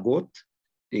selling a goat,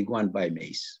 they go and buy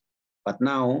maize. But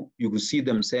now you could see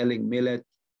them selling millet,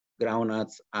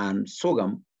 groundnuts, and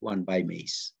sorghum, go and buy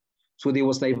maize. So there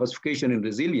was diversification in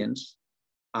resilience,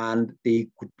 and they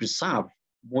could preserve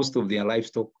most of their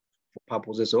livestock for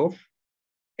purposes of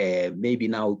maybe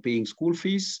now paying school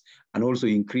fees and also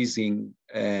increasing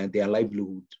their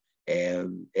livelihood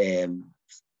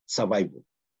survival.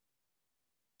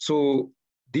 So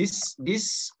this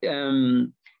is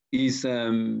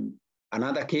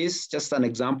another case, just an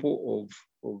example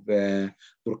of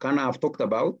Turkana I've talked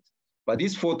about. But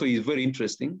this photo is very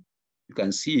interesting. You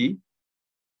can see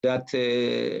that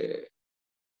the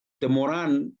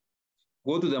Moran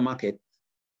go to the market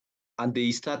and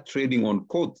they start trading on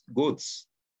goats.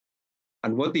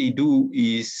 And what they do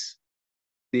is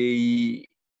they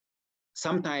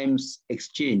sometimes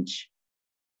exchange.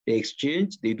 They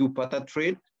do barter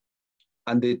trade,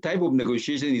 and the type of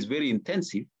negotiation is very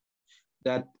intensive,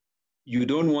 that you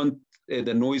don't want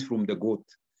the noise from the goat.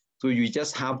 So you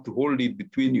just have to hold it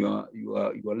between your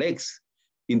legs.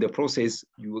 In the process,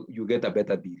 you get a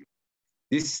better deal.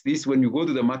 This when you go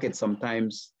to the market,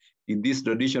 sometimes in these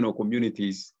traditional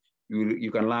communities,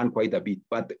 you can learn quite a bit.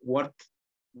 But what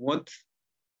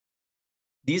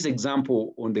this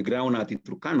example on the ground at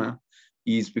Turkana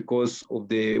is because of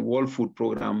the World Food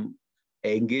Program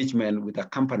engagement with a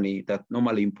company that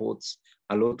normally imports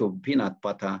a lot of peanut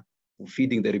butter for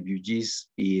feeding the refugees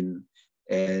in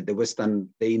the Western,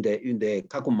 in the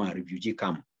Kakuma refugee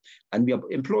camp. And we have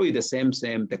employed the same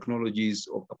technologies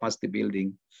of capacity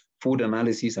building, food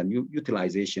analysis and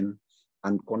utilization,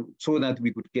 and so that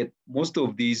we could get most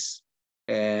of these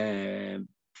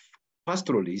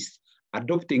pastoralists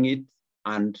adopting it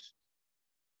and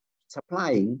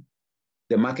supplying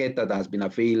the market that has been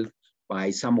availed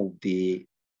by some of the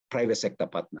private sector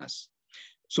partners.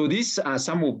 So these are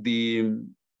some of the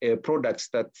products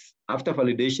that after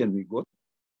validation we got.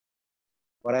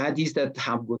 Varieties that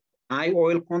have got high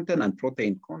oil content and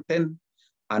protein content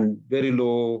and very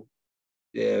low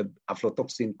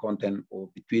aflatoxin content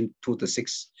of between 2 to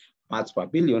 6 parts per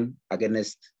billion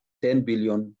against 10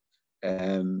 billion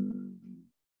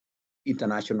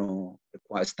international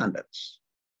required standards.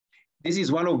 This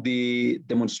is one of the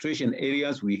demonstration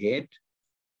areas we had,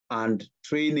 and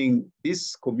training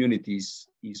these communities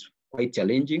is quite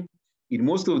challenging. In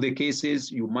most of the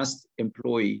cases, you must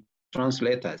employ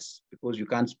translators because you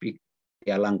can't speak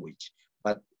their language.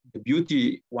 But the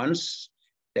beauty, once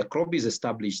the crop is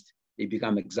established, they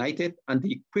become excited and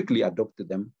they quickly adopt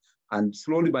them. And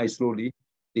slowly by slowly,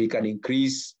 they can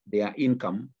increase their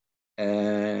income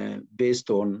based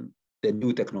on the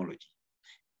new technology.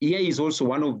 Here is also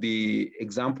one of the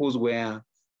examples where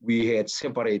we had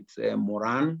separate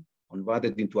Moran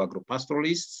converted into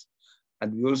agropastoralists.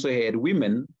 And we also had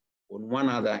women on one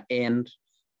other end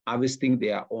harvesting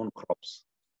their own crops.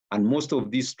 And most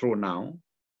of this straw now,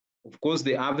 of course,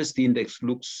 the harvest index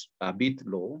looks a bit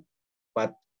low,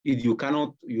 but if you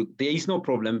cannot, there is no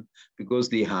problem because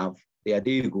they have their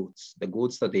dairy goats, the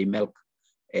goats that they milk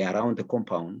around the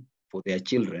compound for their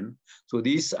children. So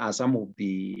these are some of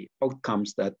the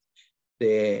outcomes that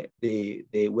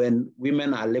when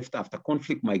women are left after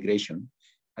conflict migration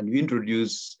and you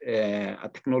introduce a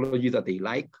technology that they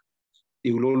like,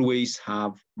 they will always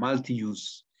have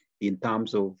multi-use in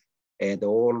terms of the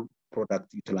whole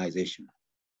product utilization.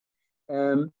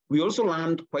 We also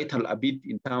learned quite a bit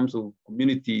in terms of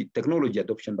community technology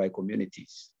adoption by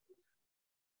communities.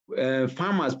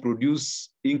 Farmers produce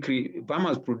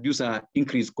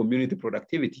increased community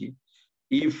productivity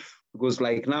because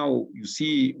like now you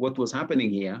see what was happening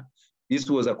here. This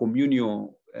was a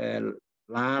communal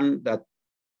land that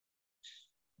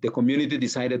the community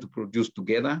decided to produce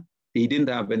together. They didn't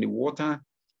have any water,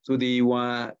 so they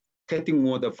were getting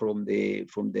water from the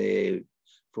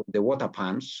water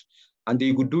pans, and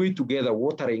they could do it together,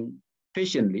 watering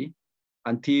patiently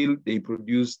until they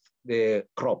produced the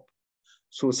crop.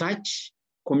 So such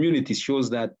community shows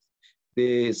that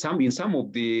in some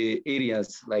of the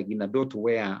areas, like in Adoto,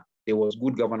 where there was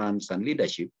good governance and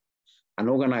leadership and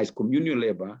organized communal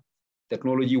labor,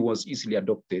 technology was easily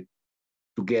adopted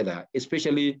together,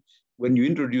 especially when you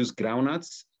introduce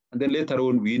groundnuts, and then later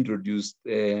on we introduced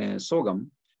sorghum.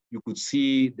 You could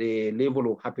see the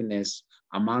level of happiness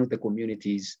among the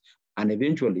communities, and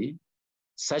eventually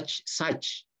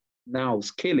such now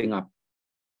scaling up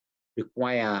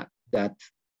require that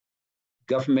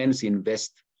governments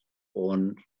invest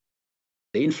on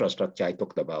the infrastructure I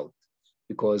talked about,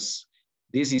 because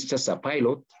this is just a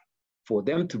pilot. For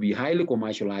them to be highly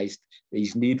commercialized, there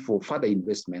is need for further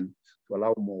investment to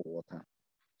allow more water.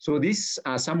 So these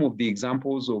are some of the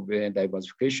examples of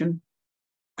diversification.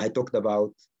 I talked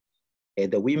about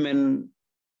the women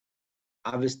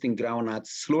harvesting groundnuts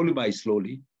slowly by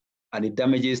slowly, and it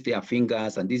damages their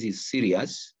fingers, and this is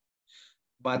serious.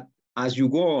 But as you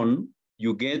go on,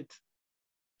 you get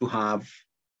to have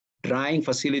drying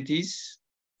facilities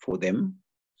for them,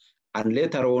 and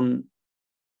later on,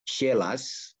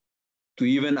 shellers to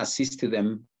even assist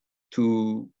them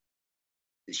to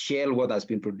shell what has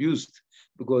been produced.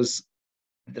 Because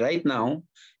right now,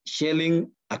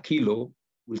 shelling a kilo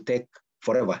will take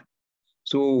forever.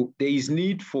 So there is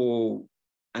need for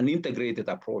an integrated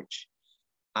approach.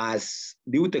 As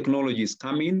new technologies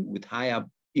come in with higher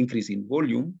increase in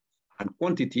volume and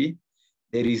quantity,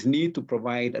 there is need to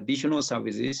provide additional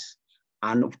services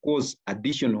and, of course,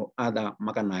 additional other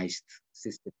mechanized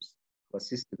systems to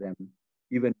assist them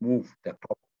even move the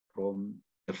crop from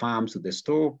the farms to the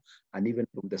store and even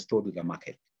from the store to the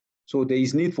market. So there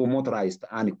is need for motorized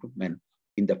and equipment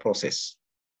in the process.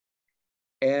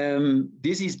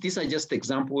 These are just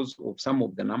examples of some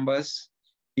of the numbers.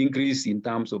 Increase in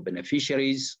terms of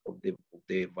beneficiaries of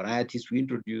the varieties we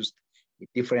introduced at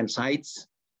different sites.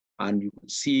 And you could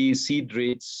see seed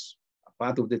rates,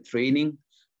 part of the training,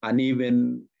 and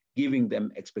even giving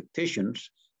them expectations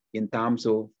in terms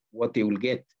of what they will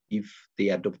get if they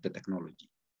adopt the technology.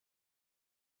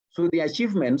 So the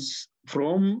achievements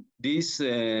from this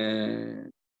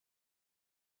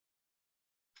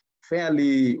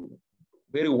fairly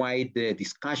very wide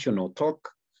discussion or talk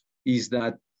is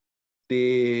that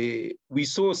we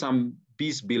saw some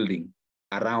peace building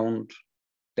around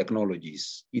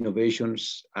technologies,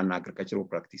 innovations, and agricultural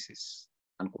practices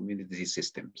and community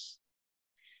systems.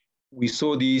 We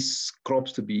saw these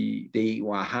crops to be, they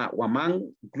were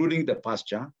among, including the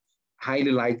pasture,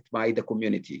 highly liked by the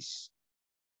communities.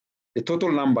 The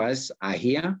total numbers are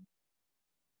here.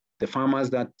 The farmers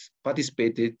that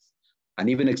participated and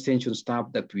even extension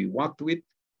staff that we worked with.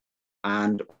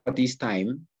 And at this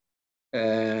time,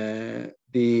 the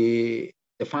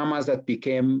farmers that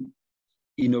became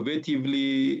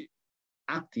innovatively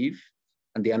active,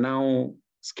 and they are now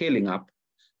scaling up.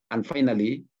 And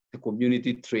finally, the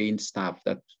community trained staff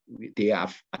that they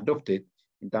have adopted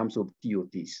in terms of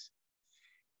TOTs.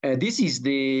 This is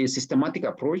the systematic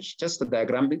approach, just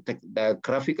the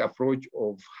graphic approach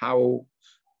of how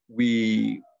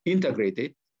we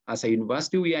integrated. As a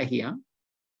university, we are here.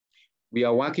 We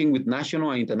are working with national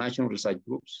and international research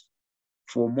groups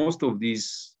for most of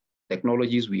these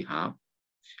technologies we have.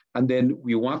 And then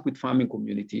we work with farming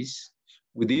communities.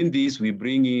 Within this, we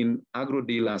bring in agro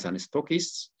dealers and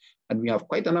stockists. And we have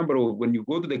quite a number of, when you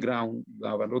go to the ground, you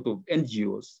have a lot of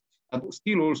NGOs that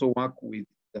still also work with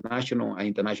the national and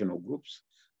international groups.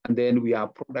 And then we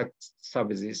have product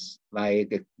services like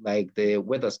the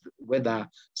weather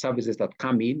services that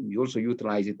come in. We also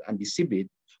utilize it and distribute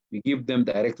it. We give them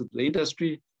directly to the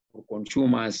industry, or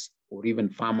consumers, or even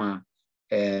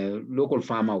local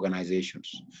farmer organizations.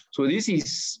 So this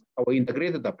is our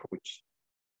integrated approach.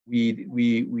 If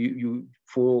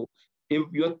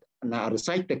you're a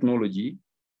research technology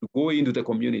to go into the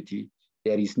community,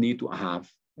 there is need to have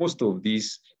most of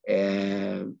these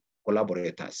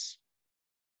collaborators.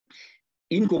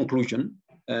 In conclusion,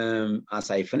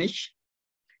 as I finish,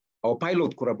 our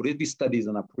pilot collaborative studies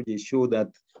and approaches show that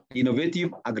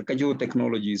innovative agricultural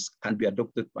technologies can be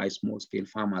adopted by small-scale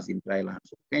farmers in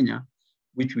Drylands of Kenya,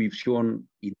 which we've shown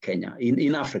in Kenya,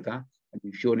 in Africa, and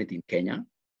we've shown it in Kenya.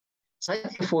 Such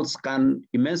efforts can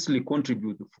immensely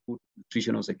contribute to food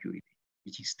nutritional security,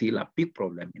 which is still a big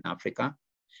problem in Africa.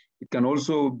 It can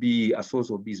also be a source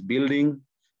of peace building,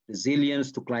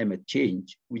 resilience to climate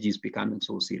change, which is becoming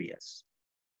so serious.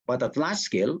 But at large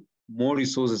scale, more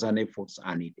resources and efforts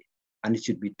are needed, and it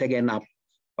should be taken up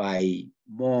by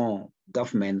more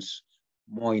governments,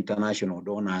 more international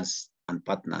donors and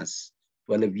partners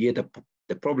to alleviate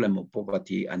the problem of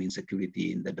poverty and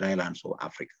insecurity in the drylands of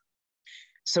Africa.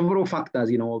 Several factors,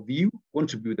 in our view,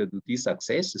 contributed to this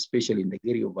success, especially in the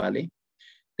Kerio Valley.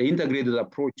 The integrated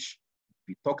approach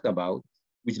we talked about,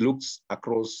 which looks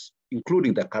across,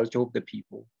 including the culture of the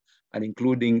people, and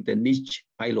including the niche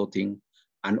piloting,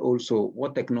 and also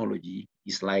what technology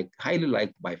is highly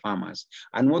liked by farmers,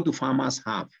 and what do farmers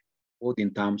have, both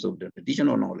in terms of the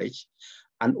traditional knowledge,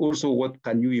 and also what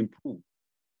can you improve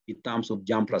in terms of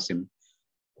germplasm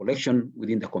collection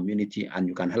within the community, and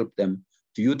you can help them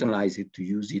to utilize it, to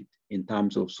use it in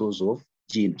terms of source of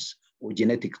genes or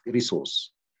genetic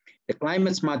resource. The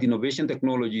climate smart innovation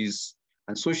technologies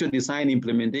and social design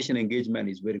implementation engagement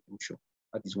is very crucial.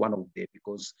 That is one of them,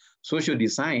 because social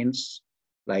designs,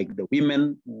 like the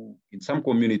women who in some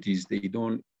communities, they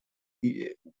don't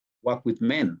work with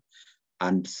men.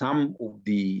 And some of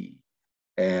the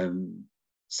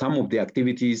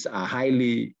activities are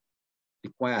highly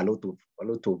require a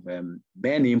lot of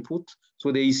men input.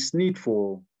 So there is need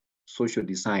for social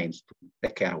designs to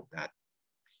take care of that.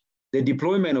 The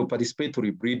deployment of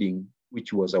participatory breeding,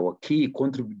 which was our key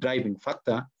driving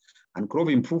factor, and crop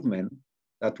improvement,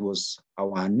 that was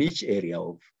our niche area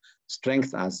of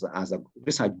strength as a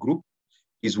research group,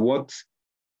 is what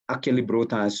actually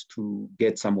brought us to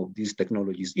get some of these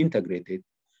technologies integrated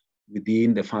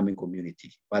within the farming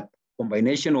community. But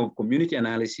combination of community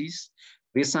analysis,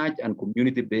 research, and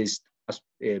community-based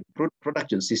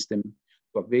production system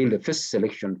to avail the first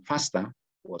selection faster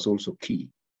was also key.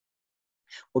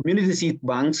 Community seed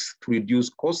banks to reduce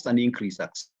cost and increase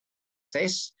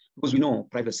access, because we know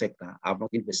private sector have not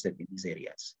invested in these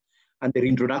areas. And the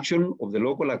introduction of the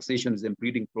local accession and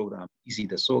breeding program,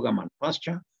 the sorghum and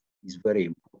pasture, is very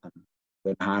important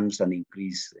to enhance and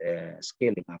increase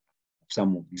scaling up of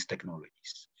some of these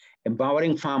technologies.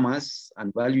 Empowering farmers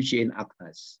and value chain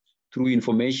actors through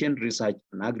information, research,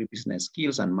 and agribusiness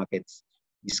skills and markets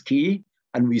is key.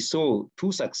 And we saw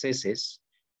two successes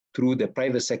through the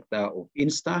private sector of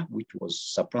INSTA, which was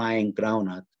supplying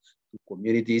groundnut to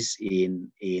communities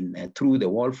through the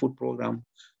World Food Program,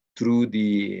 through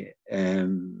the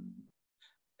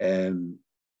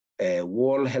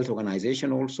World Health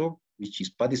Organization also, which is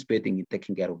participating in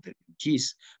taking care of the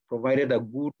refugees, provided a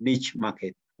good niche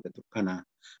market for the Turkana.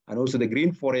 And also the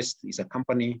Green Forest is a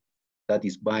company that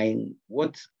is buying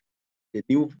what the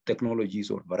new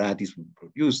technologies or varieties we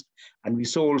produced. And we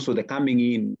saw also the coming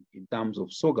in terms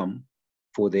of sorghum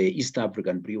for the East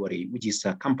African Brewery, which is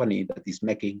a company that is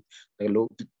making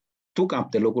took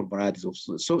up the local varieties of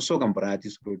sorghum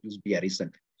varieties to produce beer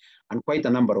recently, and quite a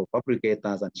number of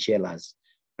fabricators and shellers,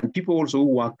 and people also who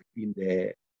work in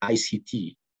the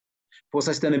ICT. For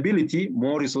sustainability,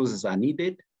 more resources are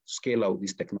needed to scale out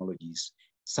these technologies.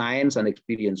 Science and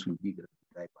experience will be the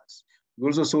drivers. We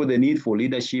also saw the need for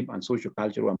leadership and social,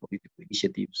 cultural, and political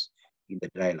initiatives in the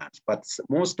drylands. But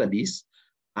more studies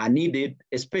are needed,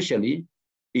 especially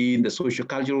in the social,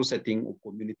 cultural setting of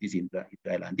communities in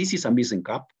dryland. This is a missing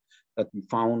gap that we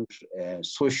found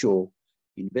social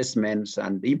investments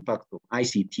and the impact of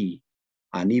ICT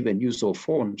and even use of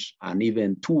phones and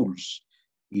even tools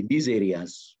in these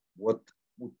areas, what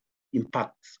would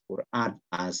impact or add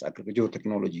as agricultural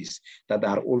technologies that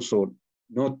are also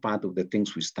not part of the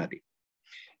things we study.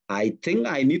 I think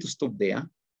I need to stop there.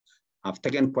 I've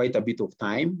taken quite a bit of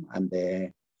time,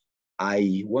 and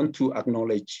I want to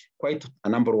acknowledge quite a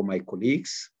number of my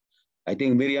colleagues. I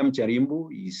think Miriam Charimbu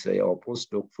is our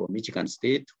postdoc from Michigan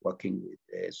State, working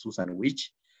with Susan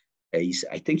Witch.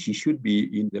 I think she should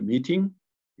be in the meeting,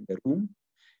 in the room.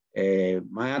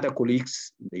 My other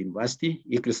colleagues in the university,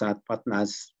 ICRISAT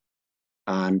partners,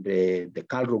 and the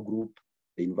Calro group,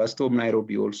 the University of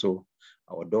Nairobi also,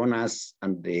 our donors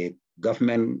and the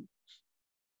government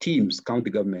teams, county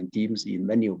government teams in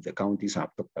many of the counties have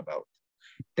talked about.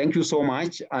 Thank you so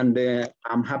much. And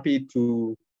I'm happy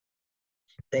to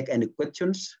take any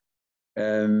questions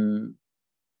if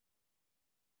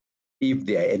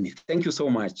there are any. Thank you so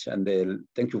much. And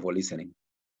thank you for listening.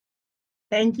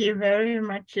 Thank you very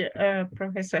much,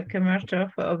 Professor Kimurto,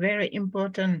 for a very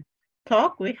important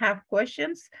talk. We have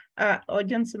questions.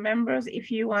 Audience members,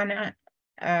 if you want to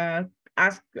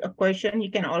ask a question,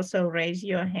 you can also raise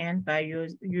your hand by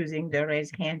using the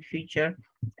raise hand feature,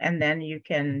 and then you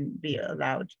can be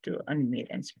allowed to unmute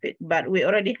and speak. But we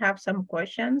already have some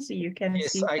questions. You can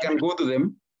see. I can go to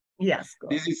them. Yes.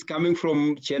 This is coming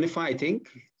from Jennifer, I think.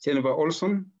 Jennifer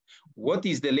Olson. What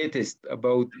is the latest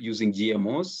about using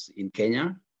GMOs in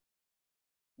Kenya?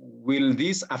 Will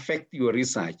this affect your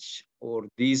research or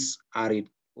these arid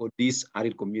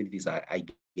communities, I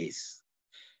guess?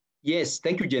 Yes,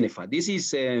 thank you, Jennifer. This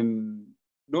is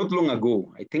not long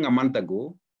ago, I think a month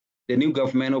ago, the new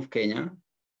government of Kenya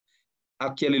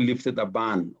actually lifted a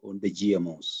ban on the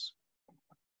GMOs.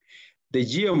 The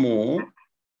GMO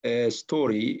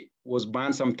story was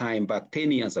banned some time back,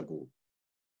 10 years ago.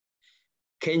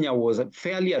 Kenya was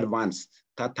fairly advanced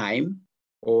that time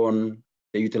on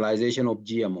the utilization of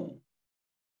GMO.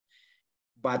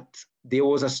 But there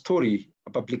was a story, a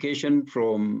publication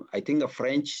from, I think, a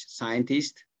French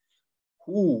scientist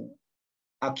who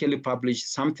actually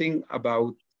published something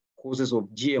about causes of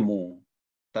GMO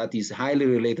that is highly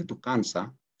related to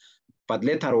cancer. But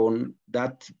later on,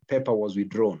 that paper was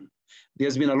withdrawn.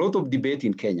 There's been a lot of debate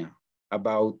in Kenya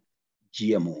about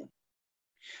GMO.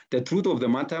 The truth of the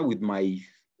matter, with my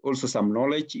also some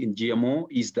knowledge in GMO,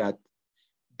 is that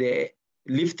the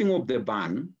lifting of the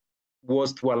ban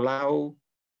was to allow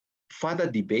further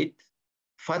debate,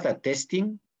 further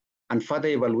testing, and further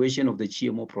evaluation of the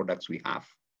GMO products we have.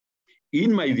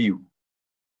 In my view,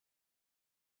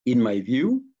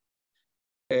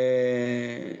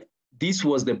 this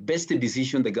was the best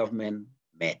decision the government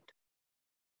made.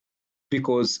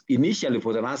 Because initially,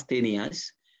 for the last 10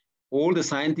 years, all the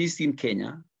scientists in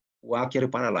Kenya were actually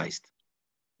paralyzed.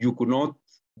 You could not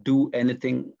do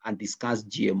anything and discuss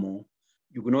GMO.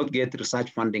 You could not get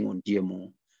research funding on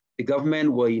GMO. The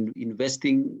government were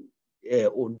investing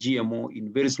on GMO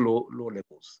in very low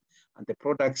levels. And the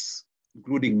products,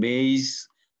 including maize,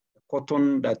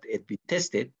 cotton that had been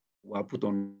tested, were put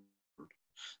on.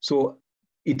 So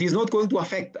it is not going to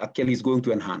affect, actually it's going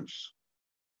to enhance.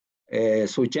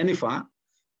 So Jennifer,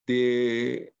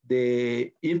 the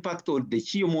impact of the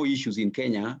GMO issues in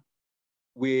Kenya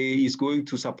is going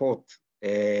to support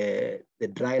the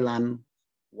dryland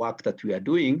work that we are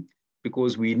doing,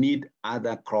 because we need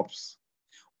other crops.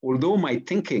 Although my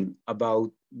thinking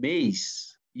about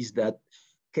maize is that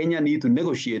Kenya need to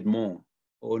negotiate more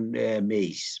on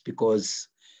maize, because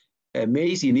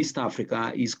maize in East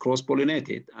Africa is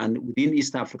cross-pollinated, and within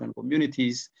East African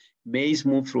communities, maize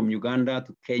moves from Uganda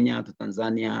to Kenya to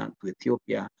Tanzania to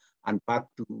Ethiopia and back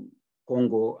to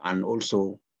Congo, and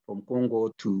also from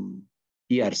Congo to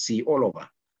DRC, all over.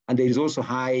 And there is also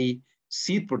high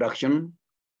seed production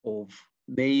of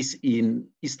maize in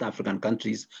East African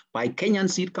countries by Kenyan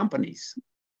seed companies.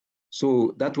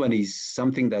 So that one is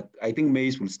something that I think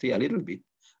maize will stay a little bit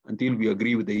until we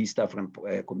agree with the East African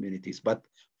communities. But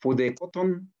for the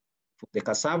cotton, for the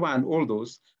cassava and all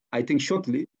those, I think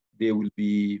shortly they will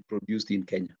be produced in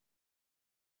Kenya.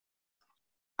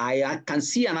 I can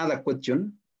see another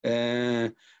question.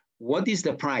 What is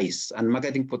the price and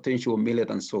marketing potential of millet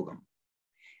and sorghum?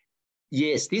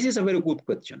 Yes, this is a very good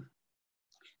question.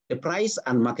 The price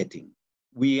and marketing.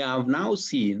 We have now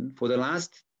seen for the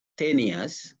last 10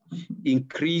 years,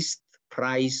 increased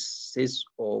prices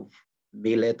of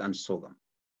millet and sorghum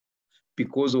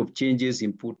because of changes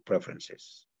in food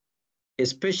preferences,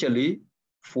 especially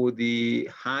for the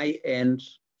high-end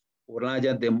or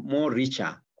larger, the more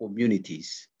richer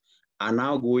communities are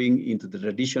now going into the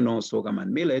traditional sorghum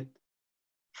and millet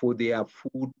for their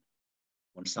food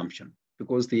consumption,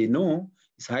 because they know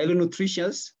it's highly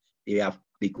nutritious.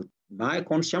 They could buy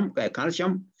calcium.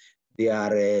 They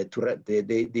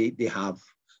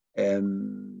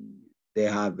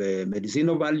have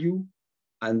medicinal value,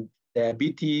 and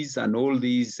diabetes and all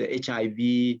these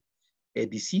HIV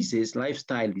diseases,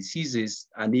 lifestyle diseases,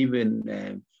 and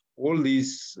even all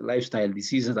these lifestyle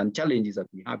diseases and challenges that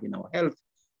we have in our health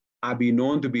are being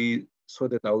known to be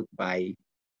sorted out by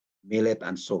millet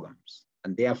and sorghums.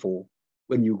 And therefore,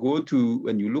 when you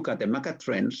look at the market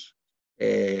trends,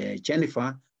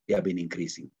 Jennifer, they have been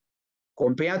increasing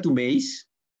Compared to maize,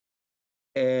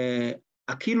 a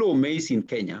kilo of maize in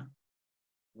Kenya,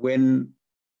 when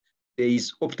there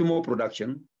is optimal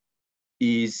production,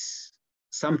 is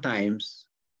sometimes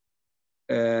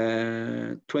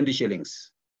 20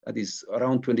 shillings. That is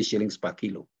around 20 shillings per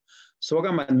kilo.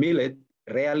 Sorghum and millet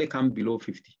rarely come below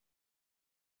 50,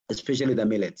 especially the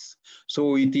millets.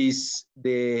 So it is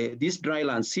this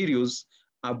Dryland series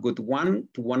have got 1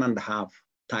 to 1.5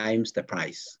 times the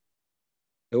price.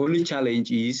 The only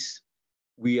challenge is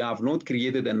we have not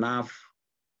created enough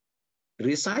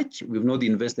research. We've not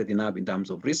invested enough in terms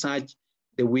of research,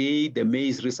 the way the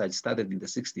maize research started in the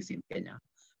 60s in Kenya.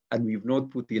 And we've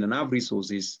not put in enough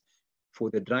resources for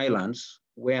the drylands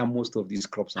where most of these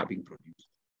crops are being produced.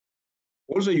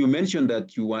 Also, you mentioned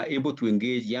that you are able to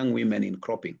engage young women in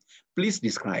cropping. Please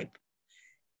describe.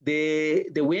 The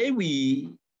way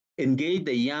we engage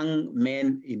the young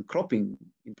men in cropping,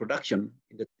 in production,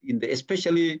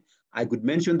 especially, I could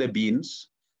mention the beans,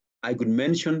 I could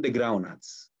mention the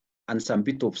groundnuts, and some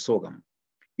bit of sorghum.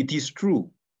 It is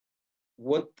true.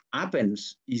 What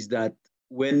happens is that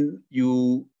when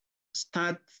you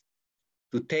start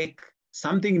to take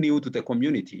something new to the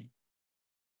community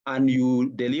and you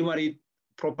deliver it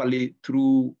properly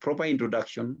through proper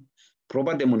introduction,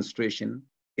 proper demonstration,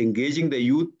 engaging the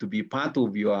youth to be part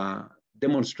of your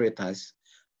demonstrators,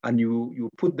 and you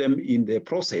put them in the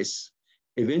process,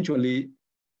 eventually,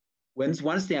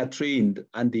 once they are trained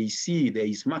and they see there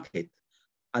is market,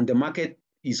 and the market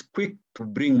is quick to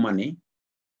bring money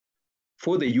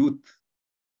for the youth,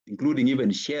 including even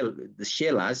the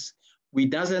shellers, we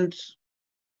doesn't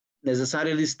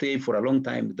necessarily stay for a long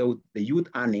time without the youth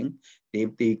earning,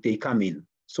 they come in.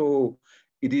 So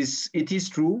it is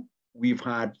true, we've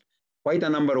had quite a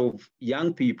number of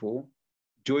young people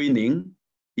joining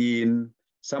in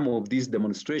some of these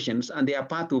demonstrations, and they are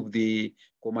part of the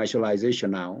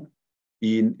commercialization now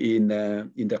in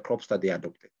the crops that they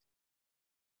adopted.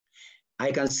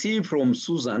 I can see from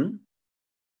Susan,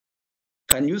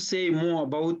 can you say more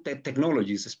about the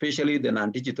technologies, especially the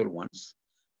non-digital ones,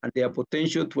 and their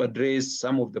potential to address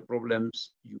some of the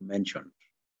problems you mentioned?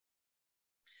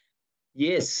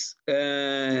 Yes,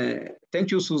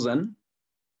 thank you, Susan.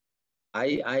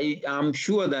 I am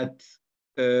sure that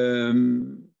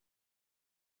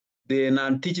the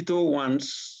non-digital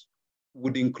ones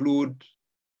would include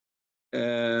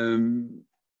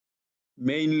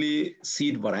mainly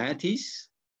seed varieties.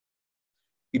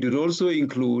 It would also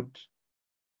include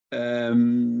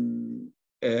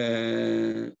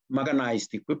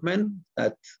mechanized equipment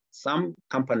that some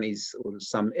companies or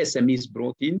some SMEs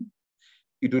brought in.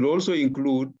 It would also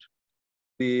include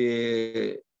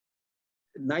the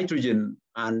nitrogen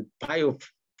and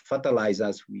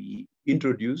biofertilizers we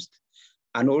introduced,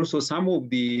 and also some of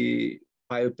the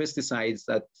biopesticides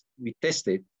that we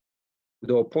tested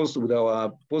with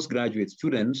our postgraduate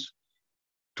students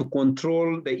to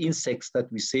control the insects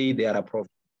that we say they are a problem,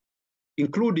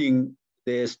 including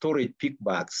the storage pick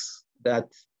bags that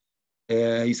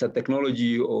is a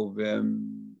technology of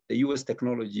the US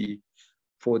technology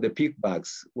for the pick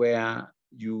bags, where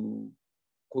you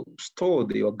store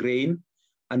your grain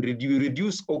and you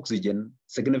reduce oxygen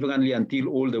significantly until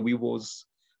all the weevils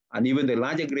and even the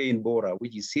larger grain borer,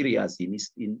 which is serious in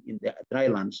the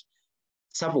drylands,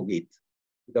 suffocate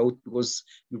because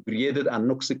you created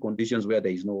anoxic conditions where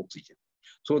there is no oxygen.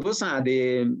 So those are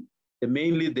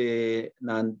mainly the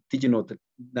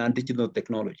non-digital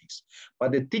technologies.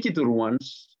 But the digital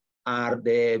ones are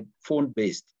the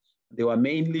phone-based. They were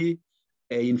mainly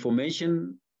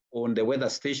information on the weather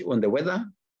station, on the weather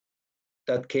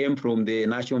that came from the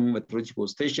National Meteorological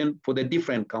Station for the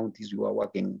different counties we were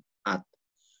working at.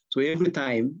 So every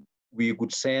time we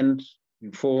could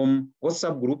form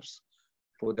WhatsApp groups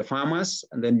for the farmers,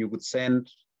 and then you could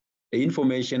send the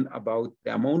information about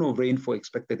the amount of rainfall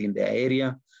expected in their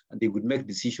area, and they would make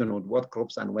decision on what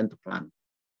crops and when to plant.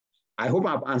 I hope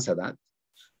I've answered that.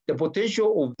 The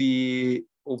potential of the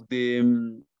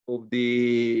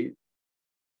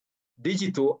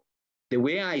digital, the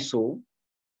way I saw,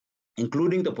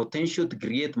 including the potential to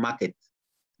create market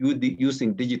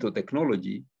using digital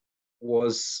technology,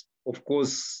 was of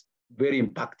course very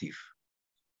impactful.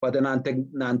 But the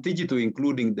non-digital,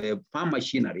 including the farm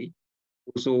machinery,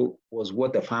 also was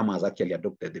what the farmers actually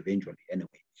adopted eventually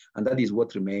anyway. And that is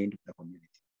what remained in the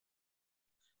community.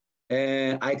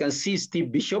 I can see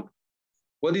Steve Bishop.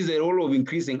 What is the role of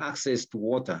increasing access to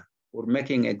water or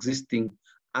making existing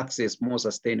access more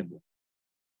sustainable?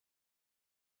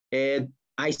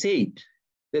 I said,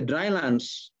 the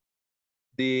drylands,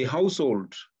 the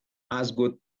household has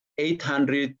got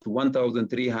 800 to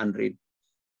 1,300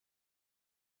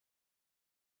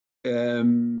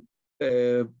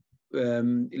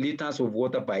 liters of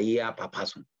water per year per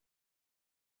person.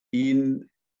 In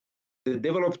the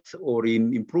developed or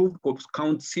in improved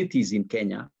count cities in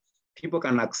Kenya, people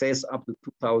can access up to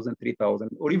 2,000, 3,000,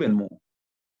 or even more.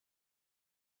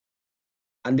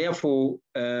 And therefore,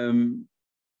 the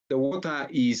water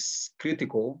is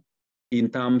critical in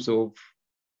terms of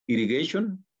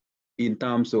irrigation, in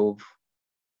terms of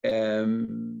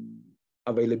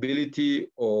availability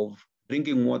of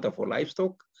drinking water for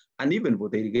livestock, and even for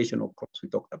the irrigation of crops we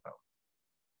talked about.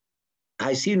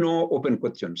 I see no open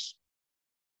questions.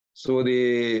 So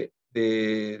thank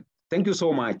you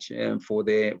so much for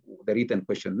the written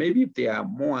question. Maybe if there are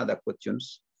more other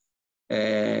questions,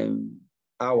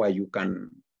 Awa, you can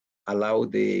allow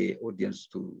the audience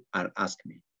to ask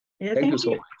me. Yeah, thank you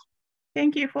so much.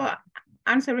 Thank you for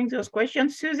answering those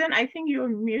questions. Susan, I think you're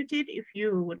muted if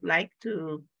you would like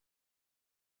to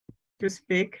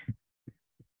speak.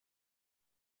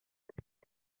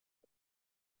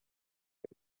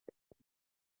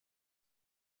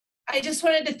 I just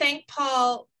wanted to thank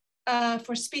Paul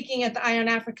for speaking at the Eye on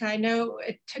Africa. I know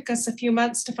it took us a few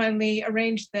months to finally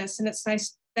arrange this, and it's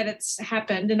nice that it's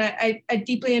happened. And I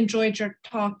deeply enjoyed your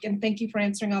talk, and thank you for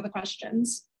answering all the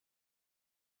questions.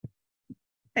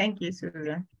 Thank you,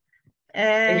 Susan.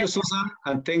 Thank you, Susan,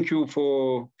 and thank you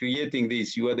for creating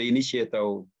this. You are the initiator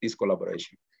of this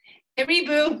collaboration.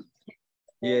 Eribu.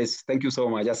 Yes, thank you so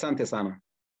much. Asante sana.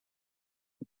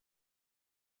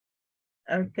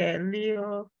 Okay,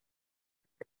 Leo.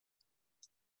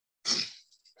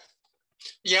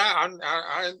 Yeah,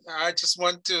 I just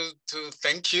want to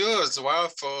thank you as well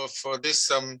for this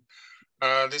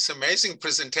this amazing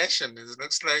presentation. It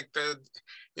looks like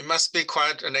it must be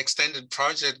quite an extended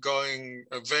project, going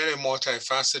very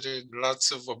multifaceted,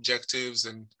 lots of objectives,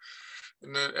 and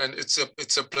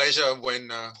it's a pleasure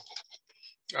when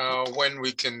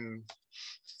we can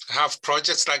have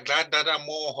projects like that are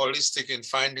more holistic in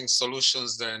finding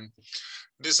solutions than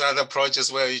these other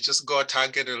projects where you just go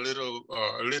target a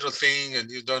little thing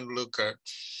and you don't look at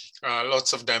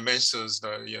lots of dimensions.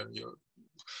 You're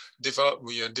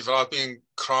developing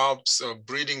crops or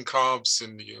breeding crops,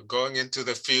 and you're going into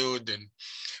the field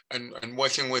and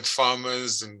working with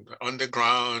farmers and on the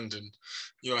ground, and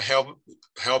you're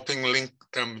helping link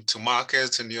them to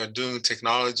markets, and you're doing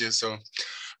technology. So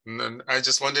and I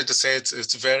just wanted to say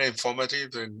it's very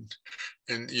informative, and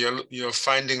you're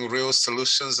finding real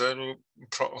solutions that will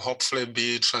hopefully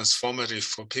be transformative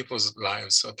for people's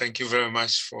lives. So thank you very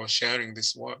much for sharing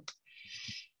this work.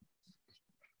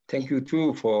 Thank you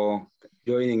too for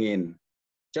joining in.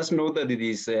 Just know that it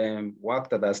is work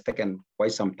that has taken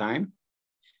quite some time,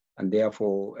 and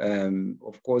therefore,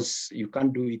 of course, you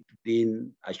can't do it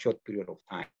within a short period of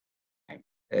time.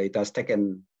 It has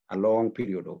taken a long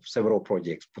period of several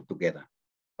projects put together,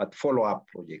 but follow-up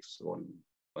projects on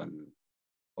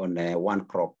one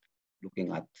crop,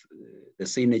 looking at the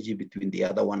synergy between the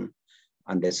other one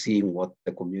and seeing what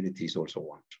the communities also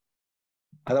want.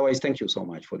 Otherwise, thank you so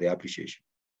much for the appreciation.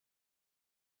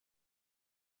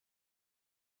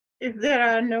 If there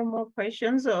are no more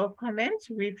questions or comments,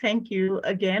 we thank you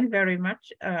again very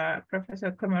much,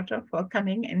 Professor Kimurto, for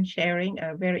coming and sharing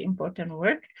a very important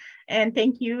work. And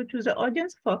thank you to the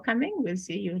audience for coming. We'll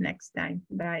see you next time.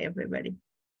 Bye, everybody.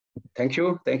 Thank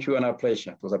you, and our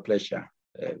pleasure. It was a pleasure.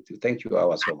 Thank you,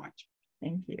 Awa, so much.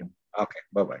 Thank you. Okay,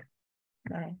 bye-bye.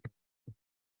 Bye.